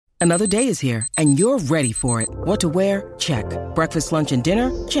Another day is here, and you're ready for it. What to wear? Check. Breakfast, lunch, and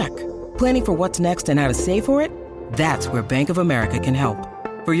dinner? Check. Planning for what's next and how to save for it? That's where Bank of America can help.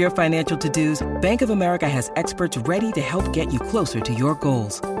 For your financial to-dos, Bank of America has experts ready to help get you closer to your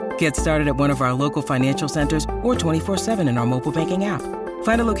goals. Get started at one of our local financial centers or 24/7 in our mobile banking app.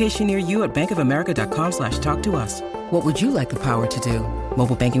 Find a location near you at bankofamerica.com/talktous. What would you like the power to do?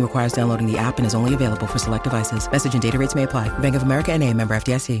 Mobile banking requires downloading the app and is only available for select devices. Message and data rates may apply. Bank of America N.A., member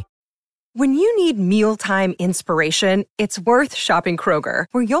FDIC. When you need mealtime inspiration, it's worth shopping Kroger,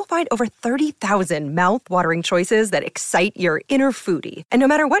 where you'll find over 30,000 mouth-watering choices that excite your inner foodie. And no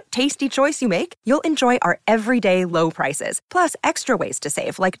matter what tasty choice you make, you'll enjoy our everyday low prices, plus extra ways to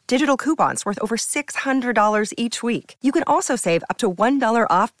save, like digital coupons worth over $600 each week. You can also save up to $1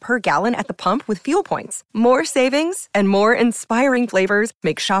 off per gallon at the pump with fuel points. More savings and more inspiring flavors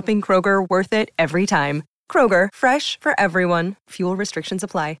make shopping Kroger worth it every time. Kroger, fresh for everyone. Fuel restrictions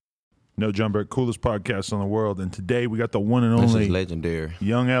apply. No Jumper, coolest podcast in the world, and today we got the one and only This is legendary.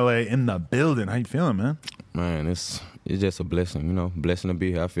 Young LA in the building. How you feeling, man? Man, it's just a blessing, blessing to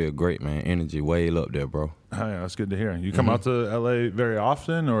be here. I feel great, man. Energy way up there, bro. Oh, yeah, that's good to hear. You come out to LA very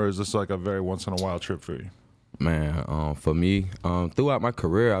often, or is this like a very once in a while trip for you? Man, for me, throughout my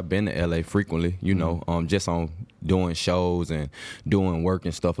career, I've been to LA frequently, just on doing shows and doing work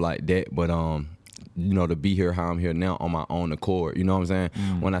and stuff like that. But to be here how I'm here now on my own accord, you know what I'm saying?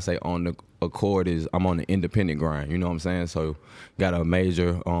 When I say on the accord is I'm on the independent grind, you know what I'm saying? So got a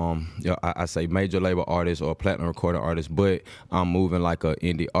major, I say major label artist or platinum recording artist, but I'm moving like a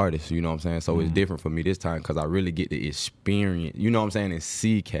indie artist, you know what I'm saying? So it's different for me this time because I really get to experience, you know what I'm saying, and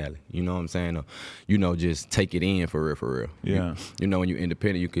see Cali, you know what I'm saying? Just take it in for real. Yeah. When you're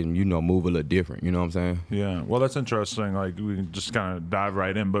independent, you can, move a little different, you know what I'm saying? Yeah. Well, that's interesting. Like, we can just kind of dive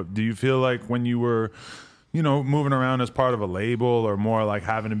right in, but do you feel like when you were moving around as part of a label or more like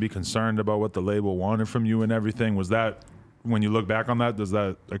having to be concerned about what the label wanted from you and everything, was that, when you look back on that, does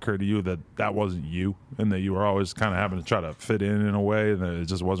that occur to you that that wasn't you and that you were always kind of having to try to fit in a way and that it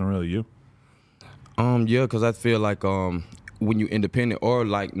just wasn't really you? Yeah, because I feel like when you're independent, or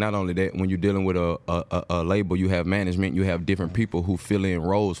like not only that, when you're dealing with a label, you have management, you have different people who fill in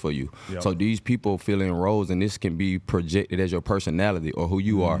roles for you. Yep. So these people fill in roles, and this can be projected as your personality or who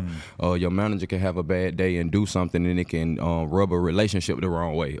you are. Your manager can have a bad day and do something, and it can rub a relationship the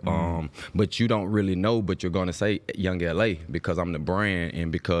wrong way. But you don't really know, but you're going to say Young LA because I'm the brand,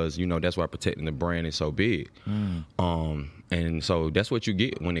 and because, that's why protecting the brand is so big. And so that's what you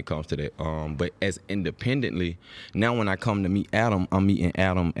get when it comes to that. But as independently, now when I come to meet Adam, I'm meeting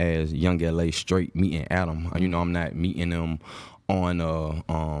Adam as Young LA straight meeting Adam. I'm not meeting them on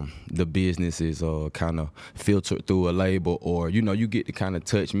the business is kind of filtered through a label, or, you get to kind of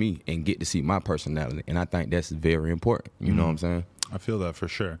touch me and get to see my personality. And I think that's very important. You know what I'm saying? I feel that for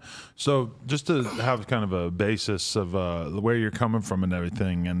sure. So just to have kind of a basis of where you're coming from and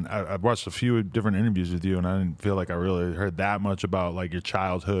everything, and I've watched a few different interviews with you, and I didn't feel like I really heard that much about like your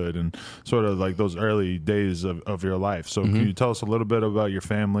childhood and sort of like those early days of your life. So can you tell us a little bit about your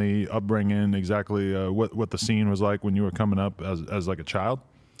family upbringing, exactly what the scene was like when you were coming up as like a child?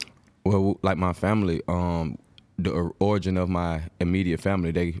 Well, like my family, the origin of my immediate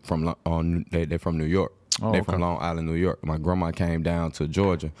family, they're from New York. They're from Long Island, New York. My grandma came down to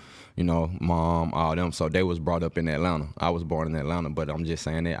Georgia, mom, all them. So they was brought up in Atlanta. I was born in Atlanta, but I'm just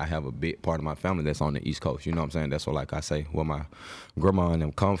saying that I have a big part of my family that's on the East Coast. You know what I'm saying? That's what, like I say, where my grandma and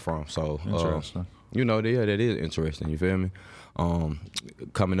them come from. So, interesting. That is interesting. You feel me?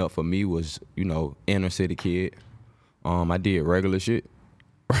 Coming up for me was, inner city kid. I did regular shit.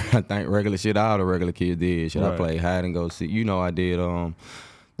 I think regular shit all the regular kids did. I played hide and go seek.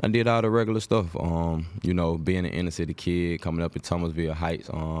 I did all the regular stuff, being an inner city kid, coming up in Thomasville Heights.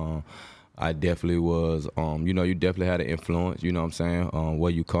 I definitely was, you definitely had an influence, you know what I'm saying?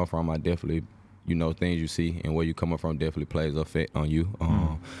 Where you come from, I definitely, things you see and where you coming from definitely plays an effect on you.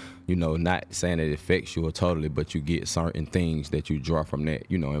 Not saying that it affects you totally, but you get certain things that you draw from that,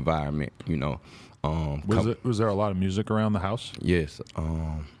 environment, Was there a lot of music around the house? Yes.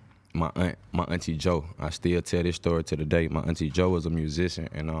 My auntie Jo, I still tell this story to the day. My auntie Jo was a musician,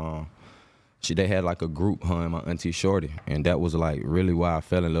 and they had like a group, her and my auntie Shorty, and that was like really why I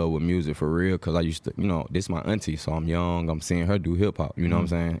fell in love with music for real. Cause I used to, this is my auntie, so I'm young, I'm seeing her do hip hop, you know what I'm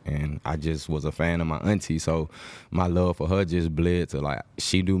saying, and I just was a fan of my auntie, so my love for her just bled to like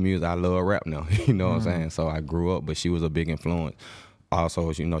she do music, I love rap now, you know what I'm saying. So I grew up, but she was a big influence.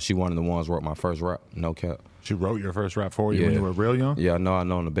 Also, she one of the ones who wrote my first rap, no cap. She wrote your first rap for you when you were real young? Yeah, I know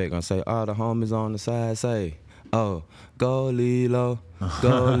on the back gonna say, the homies on the side say, oh, go Lilo.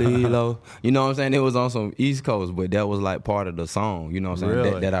 Go Lilo. You know what I'm saying? It was on some East Coast, but that was like part of the song. You know what I'm saying?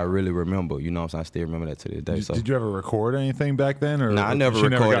 Really? That I really remember. You know what I'm saying? I still remember that to this day. Did you ever record anything back then? Or Nah, I never she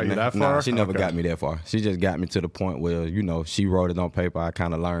recorded. Never got you that far? Nah, she never Okay. got me that far. She just got me to the point where, you know, she wrote it on paper. I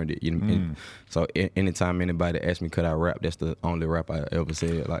kind of learned it. You know? So anytime anybody asked me could I rap, that's the only rap I ever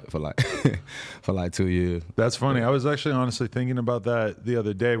said for like 2 years. That's funny. I was actually honestly thinking about that the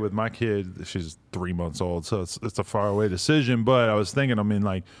other day with my kid. She's 3 months old, so it's a far away decision. But I was thinking, I mean,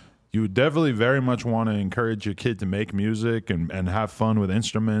 like, you would definitely very much want to encourage your kid to make music and have fun with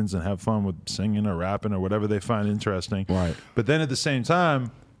instruments and have fun with singing or rapping or whatever they find interesting. Right. But then at the same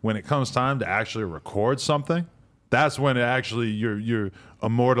time, when it comes time to actually record something, that's when it actually you're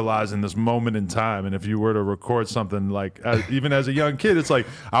immortalizing this moment in time. And if you were to record something like, even as a young kid, it's like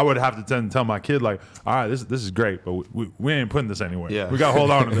I would have to tell my kid, like, all right, this is great, but we ain't putting this anywhere. Yeah. We got to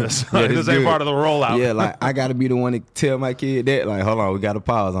hold on to this. Yeah, This ain't good. part of the rollout. Yeah, like I got to be the one to tell my kid that, like, hold on, we got to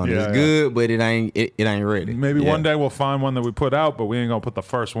pause on Yeah, this. yeah. Good, but it ain't ready. Maybe Yeah. one day we'll find one that we put out, but we ain't gonna put the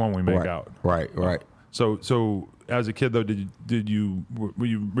first one we make Right, out. right. So as a kid though, were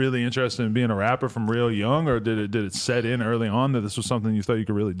you really interested in being a rapper from real young, or did it set in early on that this was something you thought you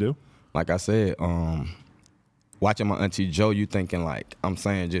could really do? Like I said, watching my auntie Joe, you thinking like, I'm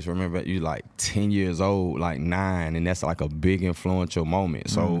saying, just remember you like 10 years old, like 9, and that's like a big influential moment.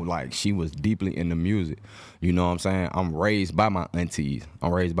 So like she was deeply into music. You know what I'm saying? I'm raised by my aunties.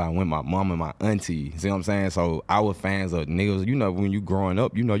 I'm raised by my mom and my auntie. See what I'm saying? So I was fans of niggas. You know, when you growing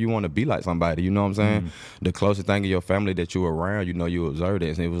up, you know you want to be like somebody. You know what I'm saying? The closest thing in your family that you around, you know, you observe that.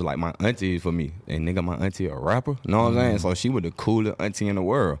 And it was like my auntie for me. And nigga, my auntie a rapper. You know what I'm saying? So she was the coolest auntie in the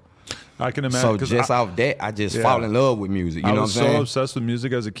world. I can imagine. So 'cause just off that, I just Yeah. fall in love with music. You I know was what I'm saying? so obsessed with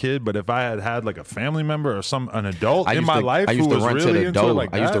music as a kid, but if I had like a family member or an adult I in used my to, life I used who to was run really to the into door. it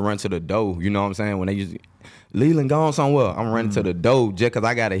like I used to that, run to the door. You know what I'm saying? When they used to, Leland gone somewhere, I'm running to the door just because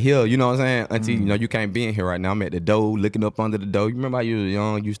I got to hear. You know what I'm saying? Auntie, you know, you can't be in here right now. I'm at the door looking up under the door. You remember how you was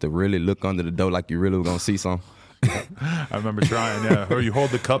young? You used to really look under the door like you really were going to see something. I remember trying, yeah. Or you hold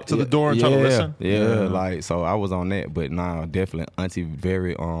the cup to the door and try to listen. Yeah, like, so I was on that. But nah, definitely auntie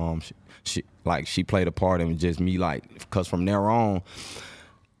very, she played a part in just me, like, because from there on,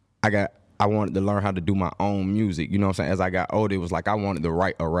 I wanted to learn how to do my own music. You know what I'm saying? As I got older, it was like I wanted to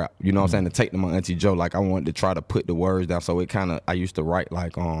write a rap. You know what I'm saying? To take to my auntie Joe, like I wanted to try to put the words down. So it kind of, I used to write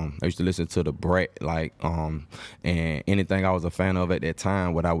like, I used to listen to the Brat, like, and anything I was a fan of at that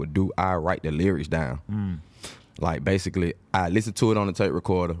time, what I would do, I write the lyrics down. Like basically, I listen to it on the tape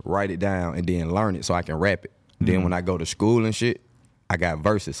recorder, write it down, and then learn it so I can rap it. Then when I go to school and shit, I got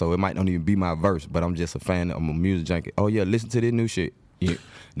verses, so it might not even be my verse, but I'm just a fan. I'm a music junkie. Oh yeah, listen to this new shit. Yeah,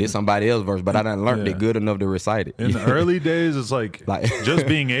 this somebody else's verse, but I done learned it good enough to recite it. In the early days, it's like just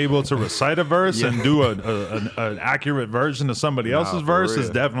being able to recite a verse and do an accurate version of somebody else's for verse is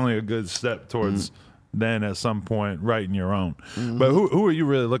real. definitely a good step towards then at some point writing your own. But who are you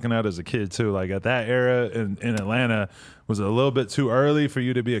really looking at as a kid too? Like at that era in Atlanta, was it a little bit too early for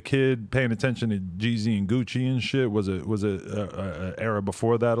you to be a kid paying attention to Jeezy and Gucci and shit? Was it a era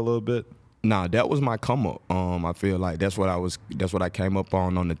before that a little bit? Nah, that was my come up. I feel like that's what I came up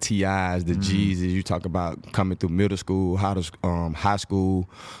on the TIs, the Jeezys. You talk about coming through middle school, high school,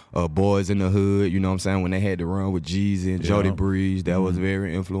 Boys in the Hood, you know what I'm saying? When they had to run with Jeezy and Jody Breeze, that was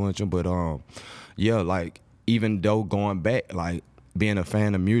very influential. But yeah, like even though going back, like being a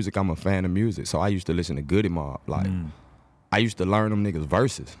fan of music, I'm a fan of music. So I used to listen to Goody Mob. Like I used to learn them niggas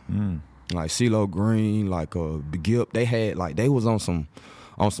verses. Like CeeLo Green, like Gip, they had like they was on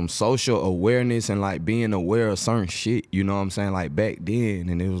some social awareness and like being aware of certain shit, you know what I'm saying? Like back then,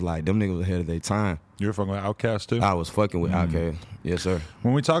 and it was like them niggas was ahead of their time. You were fucking with Outkast too? I was fucking with Outkast. Yes, sir.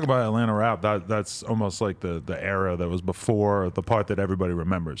 When we talk about Atlanta rap, that's almost like the era that was before the part that everybody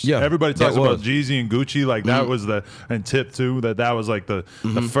remembers. Yeah, everybody talks that about was. Jeezy and Gucci, like that was and Tip too. That was like the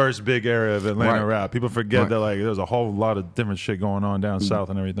first big era of Atlanta Right. rap. People forget Right. that like there was a whole lot of different shit going on down south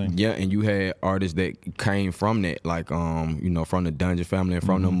and everything. Yeah, and you had artists that came from that, like you know, from the Dungeon family and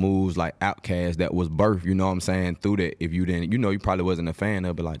from the moves, like Outkast, that was birthed, you know what I'm saying, through that. If you didn't, you know, you probably wasn't a fan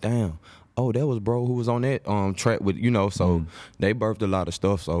of it, like, damn, oh, that was bro who was on that track with, you know, so they birthed a lot of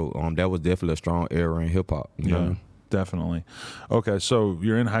stuff. So that was definitely a strong era in hip hop. You know what I mean? Definitely. Okay, so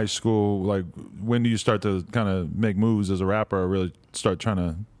you're in high school. Like, when do you start to kind of make moves as a rapper or really start trying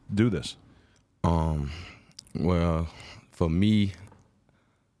to do this? Well, for me,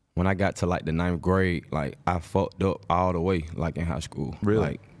 when I got to like the 9th grade, like I fucked up all the way, like in high school. Really?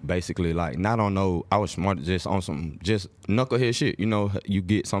 Like basically, like not on no, I was smart just on some just knucklehead shit. You know, you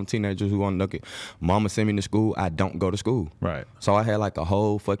get some teenagers who want to knuckle. Mama sent me to school. I don't go to school. Right. So I had like a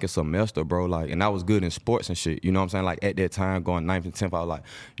whole fucking semester, bro. Like, and I was good in sports and shit. You know what I'm saying? Like at that time, going 9th and 10th, I was like,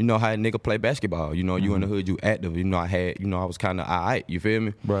 you know how a nigga play basketball. You know, you in the hood, you active. You know, I was kind of alright. You feel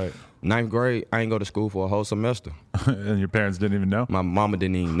me? Right. 9th grade, I ain't go to school for a whole semester. And your parents didn't even know? My mama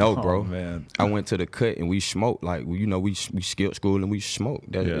didn't even know, bro. Oh, man. I went to the cut and we smoked. Like, you know, we skipped school and we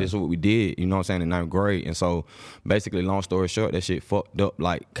smoked. That's what we did, you know what I'm saying, in 9th grade. And so, basically, long story short, that shit fucked up,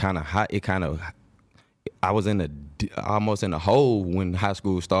 like, kind of hot. I was almost in a hole when high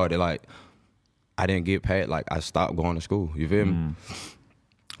school started. Like, I didn't get past, like, I stopped going to school. You feel me?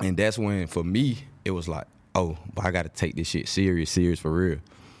 And that's when, for me, it was like, oh, but I got to take this shit serious for real.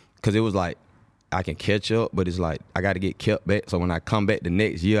 Because it was like, I can catch up, but it's like, I got to get kept back. So when I come back the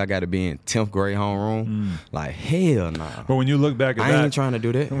next year, I got to be in 10th grade homeroom. Like, hell nah. But when you look back at that. I ain't trying to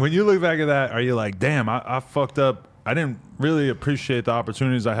do that. When you look back at that, are you like, damn, I fucked up. I didn't really appreciate the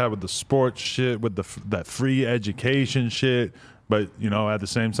opportunities I had with the sports shit, with that free education shit. But, you know, at the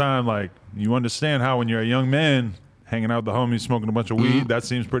same time, like, you understand how when you're a young man, hanging out with the homies, smoking a bunch of weed, that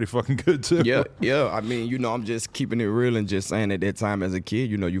seems pretty fucking good too. Yeah. I mean, you know, I'm just keeping it real and just saying at that time as a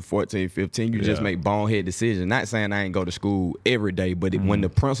kid, you know, you 14, 15, you just make bonehead decisions. Not saying I ain't go to school every day, but when the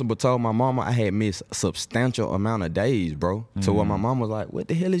principal told my mama, I had missed a substantial amount of days, bro. To where my mom was like, what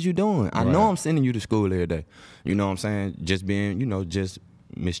the hell is you doing? I know I'm sending you to school every day. You know what I'm saying? Just being, you know, just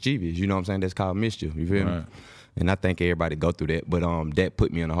mischievous. You know what I'm saying? That's called mischief. You feel me? And I think everybody go through that. But that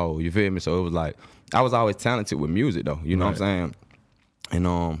put me in a hole. You feel me? So it was like, I was always talented with music though. You know what I'm saying?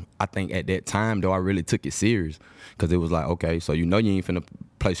 And I think at that time though, I really took it serious. Cause it was like, okay, so you know you ain't finna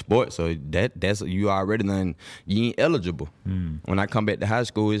play sports. So that's you already done, you ain't eligible. When I come back to high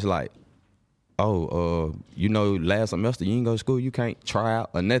school, it's like, you know, last semester you ain't go to school, you can't try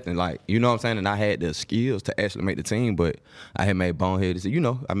out or nothing. Like, you know what I'm saying? And I had the skills to actually make the team, but I had made bonehead decisions. You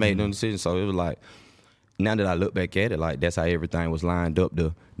know, I made them decisions. So it was like, now that I look back at it, like that's how everything was lined up,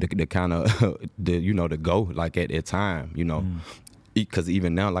 the kind of the go, like at that time, you know. Because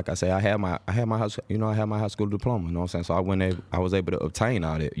even now, like I say, I had my high school diploma. You know what I'm saying? So I was able to obtain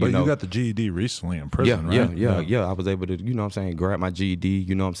all that. You got the GED recently in prison, right? Yeah. I was able to, you know what I'm saying, grab my GED.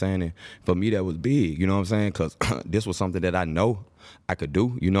 You know what I'm saying? And for me, that was big. You know what I'm saying? Because this was something that I know I could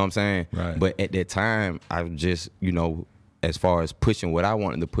do. You know what I'm saying? Right. But at that time, I was just, you know, as far as pushing what I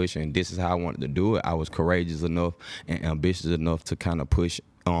wanted to push, and this is how I wanted to do it, I was courageous enough and ambitious enough to kind of push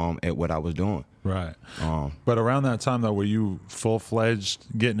at what I was doing. Right. But around that time, though, were you full-fledged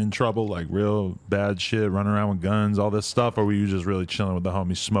getting in trouble, like real bad shit, running around with guns, all this stuff, or were you just really chilling with the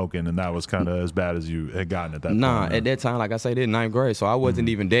homies smoking, and that was kind of as bad as you had gotten at that point? Nah, at that time, like I said, in 9th grade, so I wasn't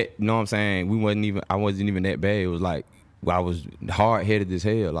even that, you know what I'm saying? I wasn't even that bad. It was like, I was hard-headed as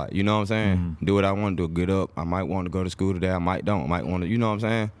hell, like, you know what I'm saying? Do what I want to do, get up. I might want to go to school today, I might don't. I might want to, you know what I'm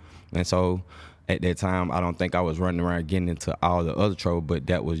saying? And so at that time, I don't think I was running around getting into all the other trouble, but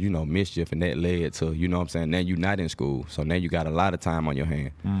that was, you know, mischief, and that led to, you know what I'm saying? Now you're not in school, so now you got a lot of time on your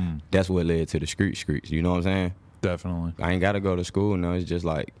hand. That's what led to the streets, you know what I'm saying? Definitely. I ain't got to go to school now. It's just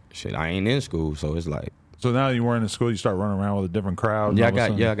like, shit, I ain't in school, so it's like. So now you weren't in school, you start running around with a different crowd? Yeah,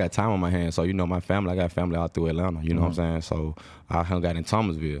 I got time on my hands. So, you know, I got family out through Atlanta, you know what I'm saying? So I hung out in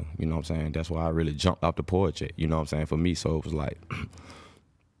Thomasville, you know what I'm saying? That's why I really jumped off the porch at, you know what I'm saying, for me. So it was like,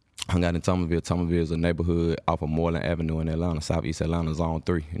 hung out in Thomasville. Thomasville is a neighborhood off of Moreland Avenue in Atlanta, Southeast Atlanta, Zone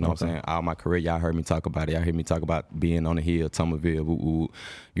 3. You know what I'm saying? All my career, y'all heard me talk about it. Y'all heard me talk about being on the hill, Thomasville,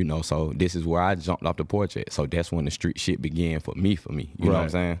 you know, so this is where I jumped off the porch at. So that's when the street shit began for me. You know what I'm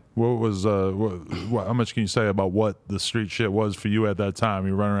saying? What was, how much can you say about what the street shit was for you at that time?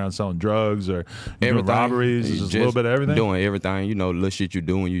 You running around selling drugs or doing robberies? Just a little bit of everything? Doing everything, you know, little shit you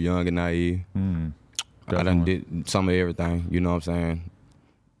do when you're young and naive. I done did some of everything, you know what I'm saying?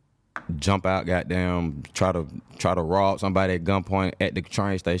 Jump out, goddamn, try to rob somebody at gunpoint at the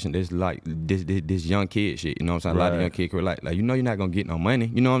train station. This like this young kid shit, you know what I'm saying? Right. A lot of young kids like you know you're not gonna get no money,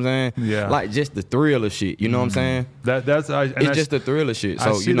 you know what I'm saying? Yeah. Like just the thrill of shit, you know what I'm saying? That's just the thrill of shit.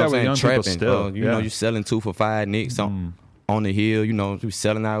 So you know what I'm saying? Trapping, you know, you selling 2 for $5 nicks on the hill, you know, you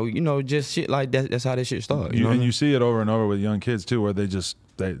selling out, you know, just shit like that. That's how this shit started. You know and you see it over and over with young kids too, where they just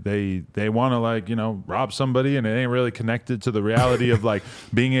they want to, like, you know, rob somebody, and it ain't really connected to the reality of like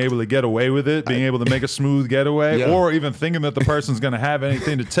being able to get away with it, being able to make a smooth getaway, or even thinking that the person's gonna have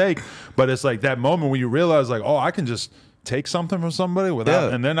anything to take. But it's like that moment when you realize like, oh, I can just take something from somebody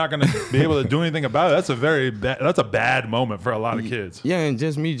without, and they're not going to be able to do anything about it. That's a bad moment for a lot of kids. Yeah, and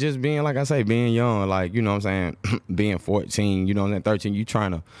just me just being, like I say, being young, like, you know what I'm saying, being 14, you know what I'm saying, 13, you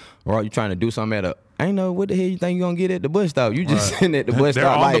trying to do something at I ain't know what the hell you think you gonna get at the bus stop. You just sitting at the bus They're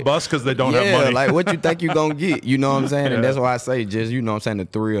stop. on like, the bus because they don't have money. Like what you think you gonna get, you know what I'm saying? And that's why I say just, you know what I'm saying, the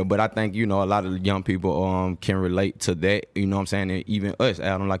thrill. But I think, you know, a lot of young people can relate to that, you know what I'm saying? And even us,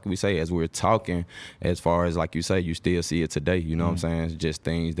 Adam, like we say, as we're talking, as far as like you say, you still see it today, you know what I'm saying? It's just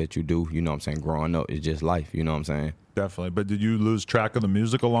things that you do, you know what I'm saying? Growing up, it's just life, you know what I'm saying? Definitely. But did you lose track of the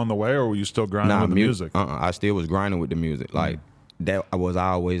music along the way, or were you still grinding with the music? I still was grinding with the music. Like, that was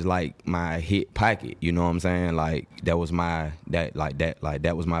always like my hit pocket, you know what I'm saying? Like that was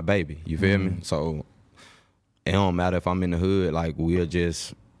that was my baby. You feel me? So it don't matter if I'm in the hood, like we'll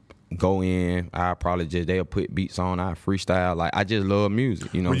just go in. They'll put beats on, I freestyle. Like I just love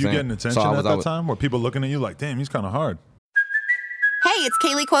music, you know what I'm saying? Were you getting attention at that time? Were people looking at you like, damn, he's kind of hard? Hey, it's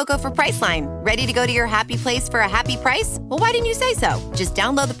Kaylee Cuoco for Priceline. Ready to go to your happy place for a happy price? Well, why didn't you say so? Just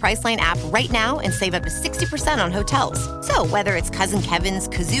download the Priceline app right now and save up to 60% on hotels. So whether it's Cousin Kevin's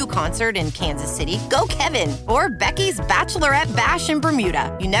Kazoo Concert in Kansas City, go Kevin, or Becky's Bachelorette Bash in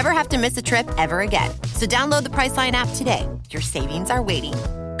Bermuda, you never have to miss a trip ever again. So download the Priceline app today. Your savings are waiting.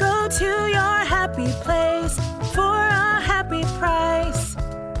 Go to your happy place for a happy price.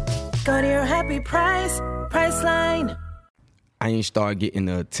 Go to your happy price, Priceline. I ain't start getting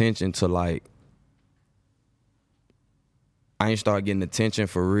the attention to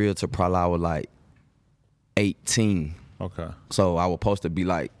for real till probably I was like 18. Okay. So I was supposed to be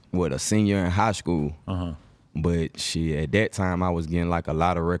like, a senior in high school. Uh-huh. But at that time I was getting like a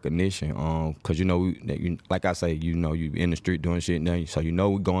lot of recognition. Cause like I say, you know, you in the street doing shit now. So you know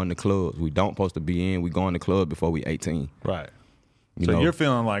we going to clubs. We don't supposed to be in. We going to club before we 18. Right. So you're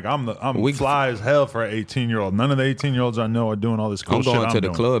feeling like I'm fly as hell for an 18-year-old. None of the 18-year-olds I know are doing all this cool shit. I'm going to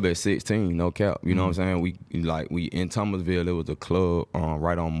the club at 16, no cap. You know what I'm saying? We in Thomasville, there was a club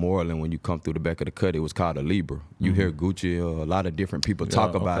right on Moreland. When you come through the back of the cut, it was called a Libra. You hear Gucci, a lot of different people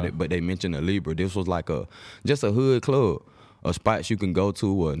talk about it, but they mention a Libra. This was like just a hood club. A spots you can go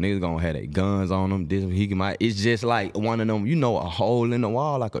to where niggas gonna have their guns on them. It's just like one of them, you know, a hole in the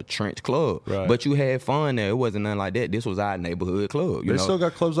wall, like a trench club. Right. But you had fun there. It wasn't nothing like that. This was our neighborhood club. They still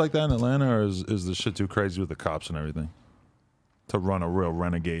got clubs like that in Atlanta, or is the shit too crazy with the cops and everything to run a real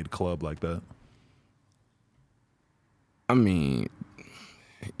renegade club like that? I mean,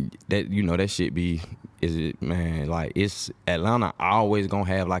 that shit be. It's Atlanta always gonna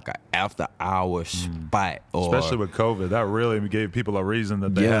have like an after hour spot, especially with COVID. That really gave people a reason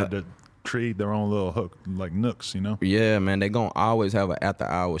that they had to create their own little hook, like nooks, you know? Yeah, man, they gonna always have an after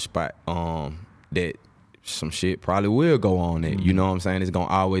hour spot that some shit probably will go on it. You know what I'm saying? It's gonna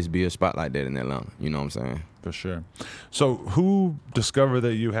always be a spot like that in Atlanta. You know what I'm saying? For sure. So who discovered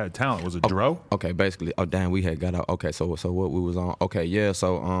that you had talent? Was it Dro? Okay, basically. Oh, damn, we had got out. Okay, so what we was on. Okay, yeah,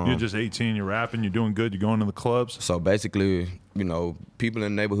 so... You're just 18, you're rapping, you're doing good, you're going to the clubs? So basically, you know, people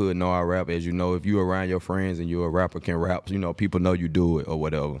in the neighborhood know I rap. As you know, if you around your friends and you're a rapper can rap, you know, people know you do it or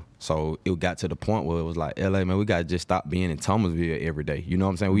whatever. So it got to the point where it was like, LA, man, we got to just stop being in Thomasville every day. You know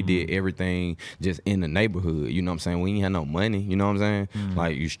what I'm saying? We did everything just in the neighborhood. You know what I'm saying? We ain't had no money. You know what I'm saying?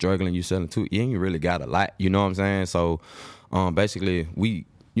 Like, you struggling, you selling too. You ain't really got a lot. You know what I'm saying? So basically,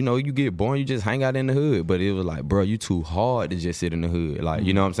 you know, you get born, you just hang out in the hood. But it was like, bro, you too hard to just sit in the hood. Like,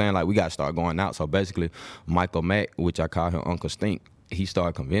 you know what I'm saying? Like, we got to start going out. So basically, Michael Mack, which I call him Uncle Stink, he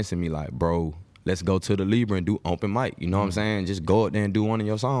started convincing me, like, bro, let's go to the Libra and do open mic. You know what I'm saying? Just go up there and do one of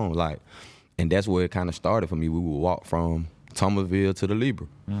your songs. Like, and that's where it kind of started for me. We would walk from Thomasville to the Libra.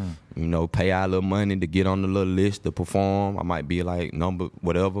 You know, pay our little money to get on the little list to perform. I might be like number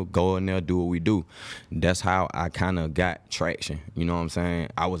whatever, go in there, do what we do. That's how I kind of got traction. You know what I'm saying?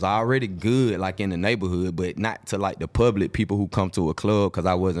 I was already good like in the neighborhood, but not to like the public people who come to a club, because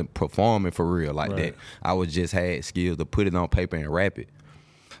I wasn't performing for real like that. I was just had skills to put it on paper and rap it.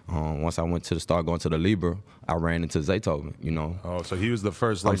 Once I went to start going to the Libra, I ran into Zaytoven, you know. Oh, so he was the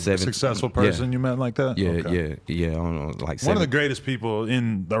first like successful person you met like that? Yeah, okay. yeah. I don't know, like one of the greatest people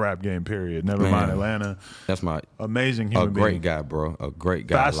in the rap game, period. Never mind Atlanta. That's my amazing human being. A great guy, bro. A great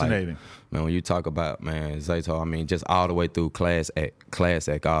guy. Fascinating. Like, man, when you talk about, man, Zaytoven, I mean, just all the way through class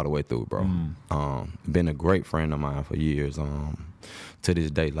act all the way through, bro. Been a great friend of mine for years. To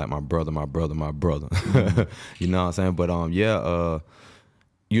this day, like my brother. You know what I'm saying? But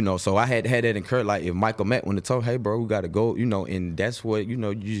you know, so I had that in Kurt. Like if Michael Mack wouldn't have told, hey bro, we gotta go, you know, and that's what, you know,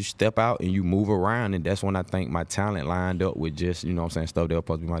 you just step out and you move around, and that's when I think my talent lined up with just, you know what I'm saying, stuff that was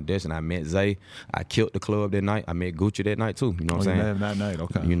supposed to be my destiny. I met Zay, I killed the club that night. I met Gucci that night too. You know what I'm saying? You met him that night,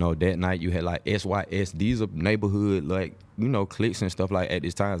 okay. You know, that night you had like SYS, these are neighborhood like, you know, cliques and stuff like at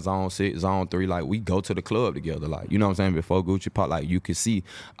this time, Zone 6, Zone 3, like we go to the club together, like, you know what I'm saying, before Gucci pop, like you could see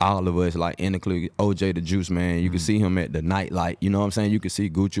all of us like in the club, OJ the Juice Man, you could see him at the night light, you know what I'm saying, you could see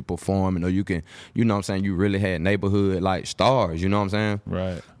Gucci performing, or you can, you know what I'm saying, you really had neighborhood like stars, you know what I'm saying?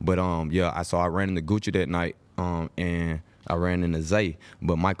 Right. But yeah, I ran into Gucci that night, and I ran into Zay,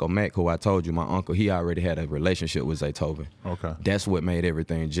 but Michael Mack, who I told you, my uncle, he already had a relationship with Zaytoven. Okay. That's what made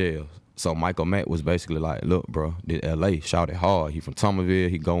everything gel. So Michael Mack was basically like, look, bro, this LA, shout it hard. He from Thomasville,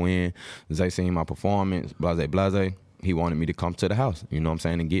 he go in, Zay seen my performance, blase. He wanted me to come to the house, you know what I'm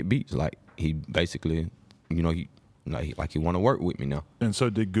saying, and get beats. Like he basically, you know, he want to work with me now. And so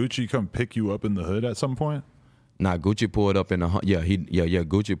did Gucci come pick you up in the hood at some point? Nah, Gucci pulled up in the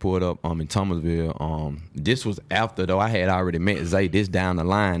Gucci pulled up in Thomasville. This was after though I had already met Zay. This down the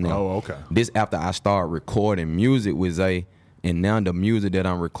line now. Oh, okay. This after I started recording music with Zay. And now the music that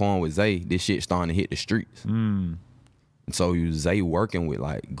I'm recording with Zay, this shit starting to hit the streets. So Zay working with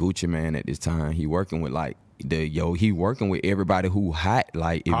like Gucci Man at this time. He working with like he working with everybody who hot.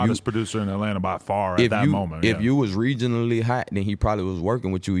 Like if hottest producer in Atlanta by far at that moment. If you was regionally hot, then he probably was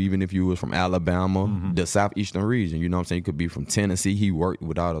working with you, even if you was from Alabama, the southeastern region. You know what I'm saying? You could be from Tennessee. He worked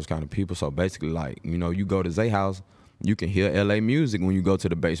with all those kind of people. So basically, like, you know, you go to Zay house, you can hear LA music when you go to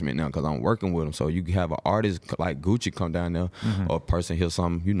the basement now because I'm working with them. So you can have an artist like Gucci come down there, or a person hear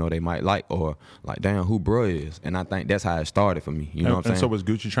something, you know, they might like, or like, damn, who bruh is. And I think that's how it started for me. You know what I'm saying? And so was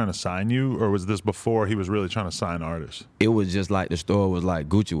Gucci trying to sign you, or was this before he was really trying to sign artists? It was just like the store was like,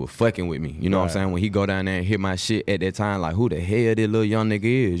 Gucci was fucking with me. You know what I'm saying? When he go down there and hear my shit at that time, like, who the hell this little young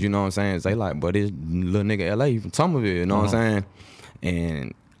nigga is? You know what I'm saying? They like, but this little nigga LA, he from Thomasville, you know what I'm saying?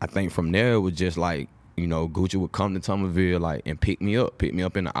 And I think from there it was just like, you know, Gucci would come to Thomasville like and pick me up in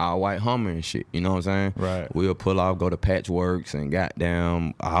the all-white Hummer and shit. You know what I'm saying? Right. We'll pull off, go to Patchworks and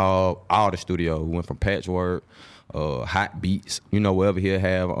goddamn all the studio. We went from Patchwork, Hot Beats, you know, wherever he'll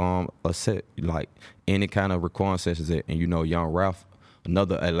have a set, like any kind of recording sessions at. And you know, Young Ralph,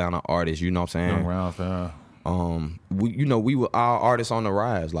 another Atlanta artist, you know what I'm saying? Young Ralph, we were all artists on the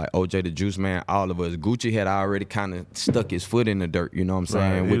rise, like OJ the Juice Man, all of us. Gucci had already kind of stuck his foot in the dirt, you know what I'm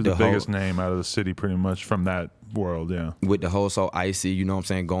saying? Right. He was the biggest name out of the city pretty much from that world, yeah. With the whole So Icy, you know what I'm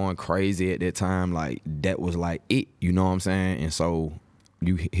saying, going crazy at that time, like that was like it, you know what I'm saying? And so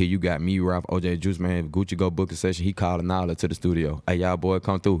you got me, Ralph, OJ Juice Man. If Gucci go book a session, he called Nala to the studio. Hey, y'all boy,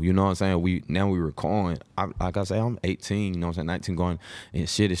 come through. You know what I'm saying? We recording. Like I say, I'm 18, you know what I'm saying, 19 going, and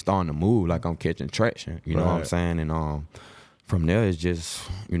shit is starting to move. Like I'm catching traction. You know what I'm saying? And from there, it's just,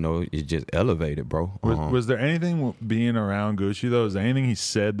 you know, it's just elevated, bro. Was there anything being around Gucci, though? Is there anything he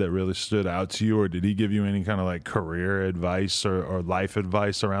said that really stood out to you, or did he give you any kind of like career advice or life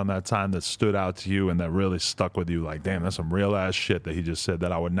advice around that time that stood out to you and that really stuck with you? Like, damn, that's some real ass shit that he just said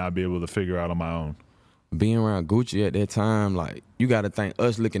that I would not be able to figure out on my own. Being around Gucci at that time, like, you got to think,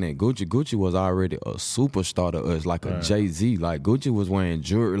 us looking at Gucci was already a superstar to us, like a Jay-Z. Like, Gucci was wearing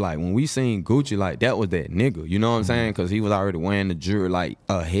jewelry. Like, when we seen Gucci, like, that was that nigga. You know what I'm saying? Because he was already wearing the jewelry, like,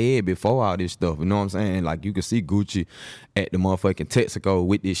 ahead before all this stuff. You know what I'm saying? Like, you could see Gucci at the motherfucking Texaco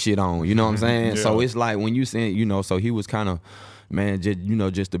with this shit on. You know what I'm saying? Yeah. So it's like, when you see, you know, so he was kind of, man, just, you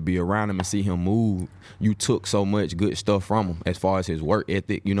know, just to be around him and see him move, you took so much good stuff from him as far as his work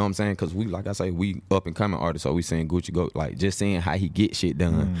ethic, you know what I'm saying? Because we, like I say, we up and coming artists, so we seeing Gucci go, like, just seeing how he get shit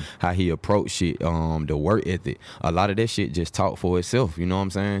done, how he approach shit, the work ethic. A lot of that shit just talk for itself, you know what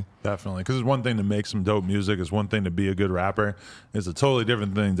I'm saying? Definitely, because it's one thing to make some dope music, it's one thing to be a good rapper, it's a totally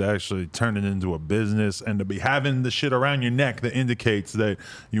different thing to actually turn it into a business and to be having the shit around your neck that indicates that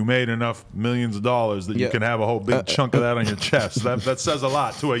you made enough millions of dollars that you can have a whole big chunk of that on your chest. That says a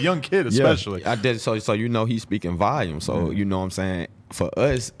lot to a young kid, especially. I did, so you know he's speaking volume. So you know what I'm saying. For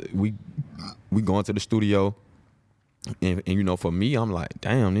us, we going to the studio, and you know, for me, I'm like,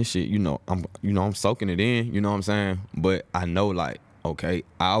 damn, this shit. I'm soaking it in. You know what I'm saying. But I know, like, okay,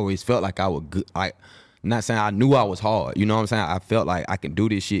 I always felt like I was good. Like, not saying I knew I was hard. You know what I'm saying. I felt like I can do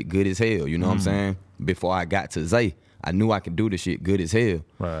this shit good as hell. You know what I'm saying. Before I got to Zay, I knew I could do this shit good as hell.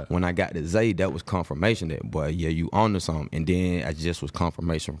 Right. When I got to Zay, that was confirmation that, boy, yeah, you on to something. And then I just was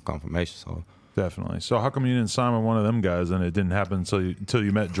confirmation from confirmation. So Definitely. So how come you didn't sign with one of them guys and it didn't happen until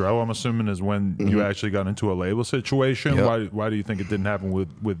you met Dro? I'm assuming is when you actually got into a label situation. Yep. Why do you think it didn't happen with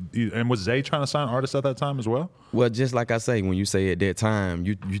and was Zay trying to sign artists at that time as well? Well, just like I say, when you say at that time,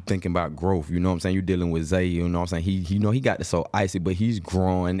 you thinking about growth. You know what I'm saying? You dealing with Zay. You know what I'm saying? He got the so icy, but he's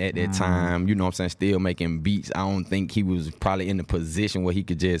growing at that time. You know what I'm saying? Still making beats. I don't think he was probably in the position where he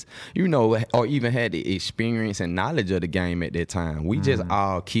could just, or even had the experience and knowledge of the game at that time. We just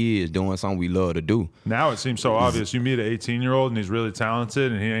all kids doing something we love to do. Now it seems so obvious. You meet an 18-year-old and he's really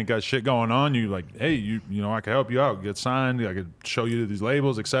talented and he ain't got shit going on. You like, hey, you know, I can help you out. Get signed. I could show you these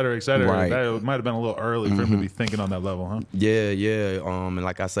labels, et cetera, et cetera. Right. That might have been a little early for him to be thinking on that level, huh? Yeah. And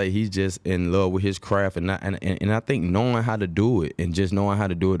like I say, he's just in love with his craft, and I think knowing how to do it and just knowing how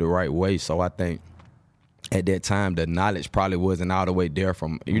to do it the right way. So I think at that time the knowledge probably wasn't all the way there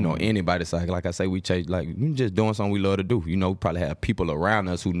from anybody's side. Like I say, we changed, like we just doing something we love to do. You know, we probably had people around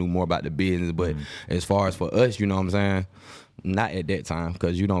us who knew more about the business, but as far as for us, you know what I'm saying, not at that time,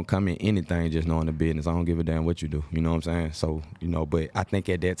 because you don't come in anything just knowing the business. I don't give a damn what you do. You know what I'm saying? So, but I think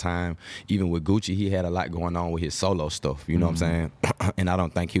at that time, even with Gucci, he had a lot going on with his solo stuff. You know what I'm saying? And I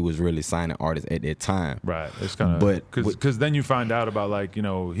don't think he was really signing artists at that time. Right. It's kind of, because then you find out about, like,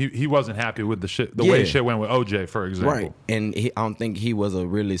 he wasn't happy with the way shit went with OJ, for example. Right. And I don't think he was a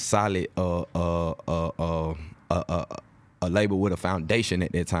really solid a label with a foundation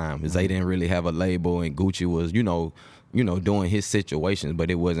at that time. Zay didn't really have a label, and Gucci was, doing his situations,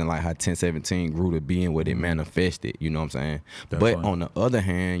 but it wasn't like how 1017 grew to being what it manifested, you know what I'm saying? Definitely. But on the other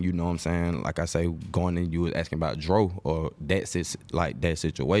hand, you know what I'm saying, like I say, going in, you was asking about Dro or that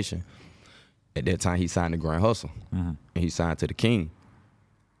situation. At that time, he signed to Grand Hustle, and he signed to the King.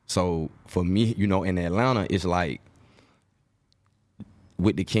 So for me, in Atlanta, it's like,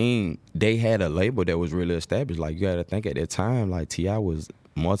 with the King, they had a label that was really established. Like, you gotta think at that time, like, T.I. was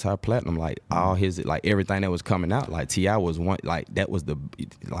multi-platinum, like all his, like everything that was coming out, like T.I. was one, like that was the,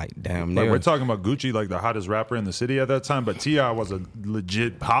 like damn near. Like, we're talking about Gucci, like the hottest rapper in the city at that time, but T.I. was a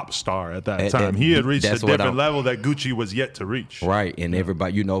legit pop star at that time. He had reached a different level that Gucci was yet to reach. Right, and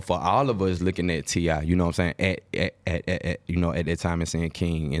everybody, for all of us looking at T.I., you know what I'm saying, at that time and saying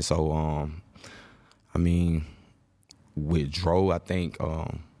King, and so I mean, with Dro, I think.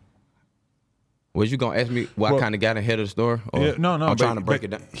 Was you gonna ask me what kind of got ahead of the story? Yeah, no. I'm trying to break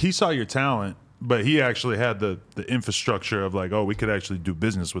it down. He saw your talent, but he actually had the infrastructure of like, oh, we could actually do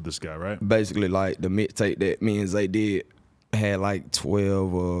business with this guy, right? Basically, like the mixtape that me and Zay did had like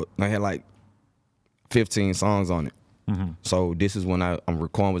 12 or I had like 15 songs on it. So this is when I'm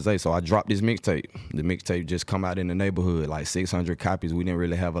recording with Zay. So I dropped this mixtape. The mixtape just come out in the neighborhood, like 600 copies. We didn't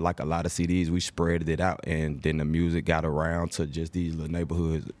really have a lot of CDs. We spread it out, and then the music got around to just these little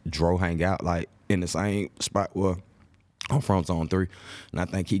neighborhoods. Dro hang out like in the same spot where I'm from, Zone 3. And I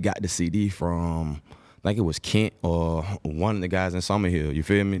think he got the CD from, I think it was Kent or one of the guys in Summerhill, you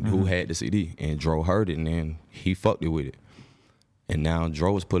feel me, who had the CD. And Dro heard it, and then he fucked it with it. And now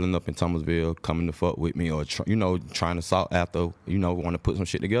Dro was pulling up in Thomasville, coming to fuck with me, or trying to salt after, want to put some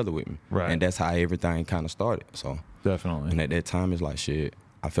shit together with me. Right. And that's how everything kind of started. So definitely. And at that time, it's like shit.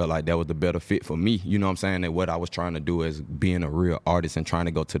 I felt like that was the better fit for me. You know what I'm saying? That what I was trying to do as being a real artist and trying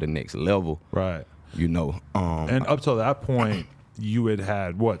to go to the next level. Right. And up till that point, you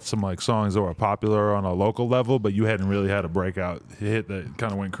had some like songs that were popular on a local level, but you hadn't really had a breakout hit that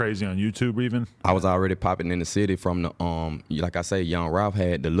kind of went crazy on YouTube even? I was already popping in the city from the, like I say, Young Ralph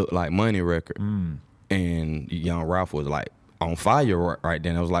had the Look Like Money record. And Young Ralph was like on fire right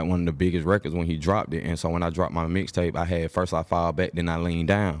then. It was like one of the biggest records when he dropped it. And so when I dropped my mixtape, I had First I Fall Back, Then I Lean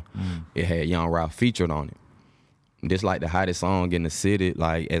Down. It had Young Ralph featured on it. This like the hottest song in the city,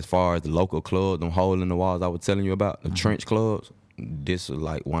 like as far as the local clubs, them hole in the walls I was telling you about, the trench clubs. This was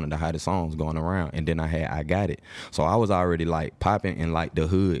like one of the hottest songs going around. And then I had I Got It. So I was already like popping in like the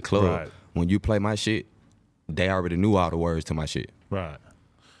hood club. Right. When you play my shit, they already knew all the words to my shit. Right.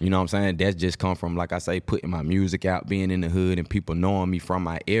 You know what I'm saying? That's just come from, like I say, putting my music out, being in the hood, and people knowing me from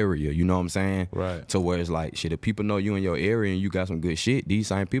my area. You know what I'm saying? Right. To where it's like, shit, if people know you in your area and you got some good shit, these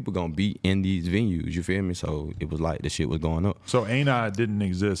same people gonna be in these venues. You feel me? So it was like the shit was going up. So Ain't I didn't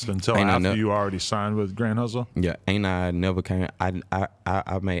exist until after you already signed with Grand Hustle? Yeah, Ain't I never came. I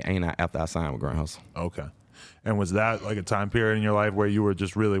made Ain't I after I signed with Grand Hustle. Okay. And was that like a time period in your life where you were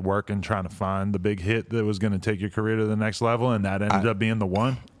just really working, trying to find the big hit that was going to take your career to the next level, and that ended up being the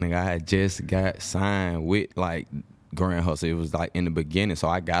one? I had just got signed with like Grand Hustle. It was like in the beginning, so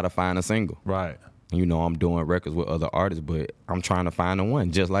I got to find a single. Right. I'm doing records with other artists, but I'm trying to find the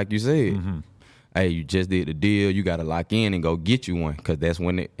one, just like you said. Hey, you just did the deal. You got to lock in and go get you one, because that's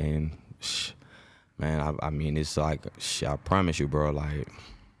when it, and man, I mean, it's like, I promise you, bro, like,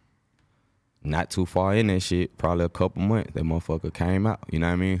 not too far in that shit, probably a couple months, that motherfucker came out. You know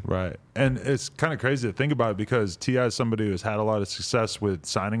what I mean? Right. And it's kind of crazy to think about it because T.I. is somebody who's had a lot of success with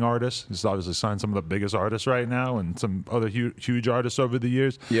signing artists. He's obviously signed some of the biggest artists right now and some other huge artists over the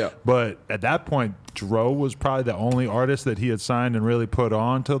years. Yeah. But at that point, Dro was probably the only artist that he had signed and really put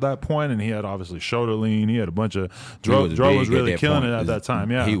on till that point. And he had obviously Shoulderlean. He had a bunch of Dro was really killing it at that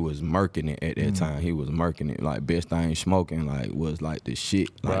time. Yeah. He was murking it at that time. He was murking it. Like Best I Ain't Smoking was like the shit.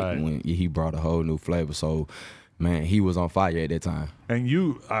 Like when he brought a whole new flavor. So man, he was on fire at that time.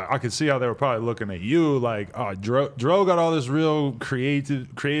 And I could see how they were probably looking at you like, oh, Dro got all this real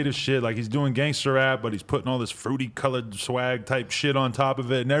creative shit. Like he's doing gangster rap, but he's putting all this fruity colored swag type shit on top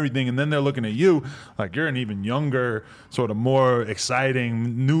of it and everything. And then they're looking at you like you're an even younger, sort of more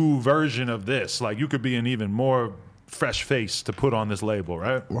exciting new version of this. Like you could be an even more fresh face to put on this label,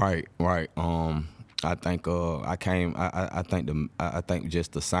 right? Right. I think I think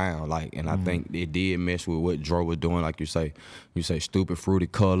just the sound, like, and I think it did mess with what Dro was doing, like you say stupid fruity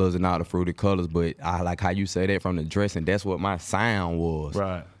colors and all the fruity colors, but I like how you say that from the dressing. That's what my sound was.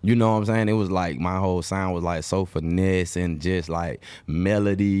 Right. You know what I'm saying? It was like my whole sound was like so finesse and just like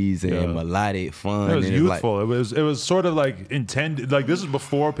melodies and melodic fun. It was and youthful. It was sort of like intended. Like this is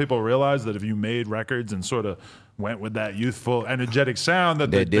before people realized that if you made records and sort of went with that youthful, energetic sound, that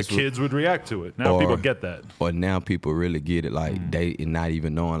the kids would react to it. Now people get that. Or now people really get it. Like they not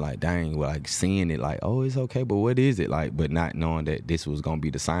even knowing, like, dang, like seeing it, like, oh, it's okay, but what is it? Like, but not knowing that this was gonna be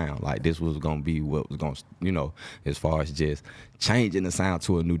the sound. Like this was gonna be what was gonna, you know, as far as just changing the sound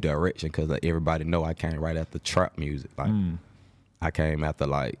to a new direction. Because like, everybody know I came right after trap music. Like I came after,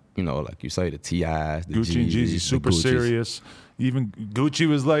 like, you know, like you say, the T.I.s, the Gucci and Jeezy, super serious. Even Gucci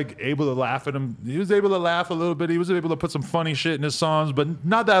was like able to laugh at him. He was able to laugh a little bit. He was able to put some funny shit in his songs, but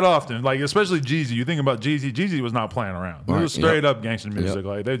not that often. Like especially Jeezy. You think about Jeezy. Jeezy was not playing around. It was straight up gangster music.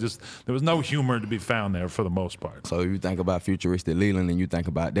 Like there was no humor to be found there for the most part. So if you think about Futuristic Leland and you think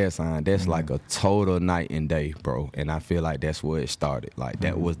about that sign, that's like a total night and day, bro. And I feel like that's where it started. Like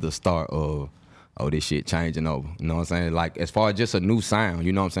that was the start of, oh, this shit changing over. You know what I'm saying? Like, as far as just a new sound,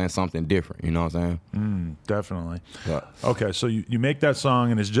 you know what I'm saying? Something different, you know what I'm saying? Definitely. Yeah. Okay, so you make that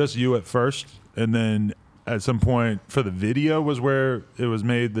song, and it's just you at first, and then at some point for the video was where it was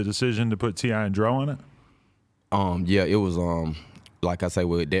made the decision to put T.I. and Dro on it? Yeah, it was, like I say,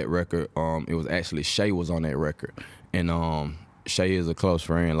 with that record, it was actually Shay was on that record. And Shay is a close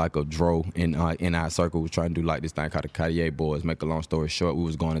friend, like a Dro in our circle. We was trying to do like this thing called the Cartier Boys. Make a long story short, we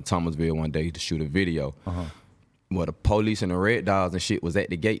was going to Thomasville one day to shoot a video. Well, the police and the Red Dogs and shit was at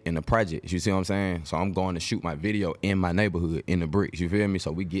the gate in the projects. You see what I'm saying? So I'm going to shoot my video in my neighborhood in the bricks. You feel me?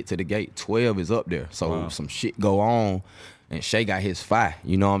 So we get to the gate. 12 is up there. So some shit go on. And Shay got his fire,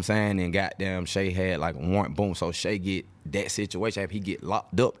 you know what I'm saying? And goddamn, Shay had like a warrant, boom. So Shay get that situation, he get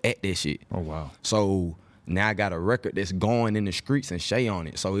locked up at that shit. Oh, wow. So now I got a record that's going in the streets and Shay on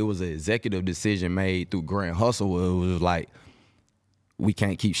it. So it was an executive decision made through Grand Hustle where it was like, we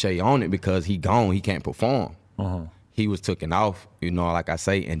can't keep Shay on it because he gone, he can't perform. He was taken off, you know, like I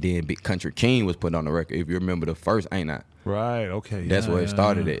say, and then Big Country King was put on the record. If you remember the first Ain't I? Right, okay. That's where it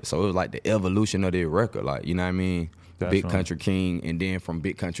started at. So it was like the evolution of the record, like, you know what I mean? Big Country King, and then from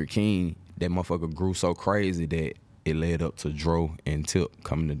Big Country King, that motherfucker grew so crazy that it led up to Dro and Tip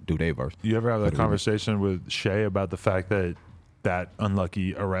coming to do their verse. You ever have that conversation with Shay about the fact that that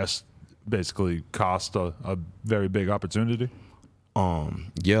unlucky arrest basically cost a very big opportunity?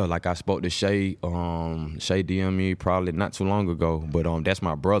 Yeah, like I spoke to Shay. Shay DM'd me probably not too long ago, but that's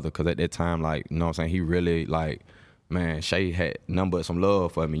my brother, because at that time, like, you know what I'm saying, he really, like, man, Shay had nothing but some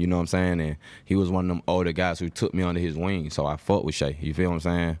love for me, you know what I'm saying? And he was one of them older guys who took me under his wing, so I fucked with Shay, you feel what I'm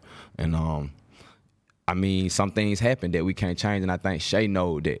saying? And I mean, some things happen that we can't change, and I think Shay